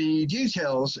discussing the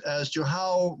details as to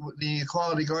how the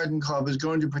Quality Garden Club is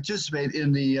going to participate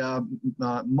in the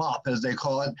MOP, as they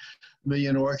call it,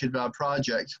 Million Orchid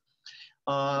Project.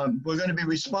 We're going to be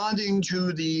responding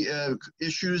to the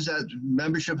issues that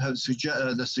membership has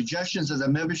the suggestions that the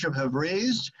membership have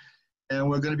raised, and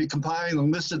we're going to be compiling a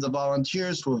list of the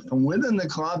volunteers from within the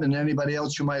club and anybody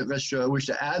else who might wish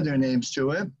to add their names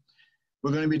to it.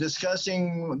 We're going to be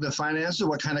discussing the finances,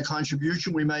 what kind of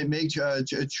contribution we might make to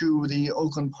the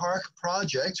Oakland Park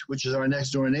project, which is our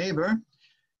next door neighbor.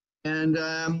 And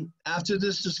after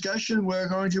this discussion, we're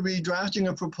going to be drafting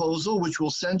a proposal which we'll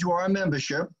send to our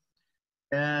membership.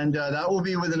 And that will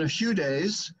be within a few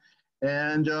days.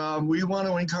 And we want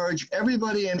to encourage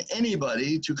everybody and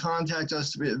anybody to contact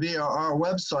us via our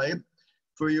website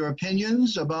for your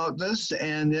opinions about this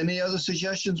and any other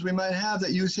suggestions we might have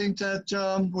that you think that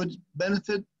would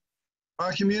benefit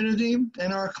our community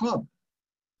and our club.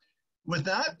 With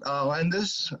that, I'll end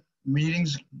this.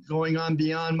 Meeting's going on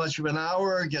beyond much of an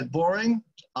hour, get boring.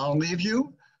 I'll leave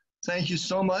you. Thank you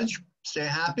so much. Stay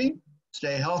happy,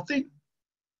 stay healthy,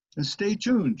 and stay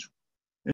tuned.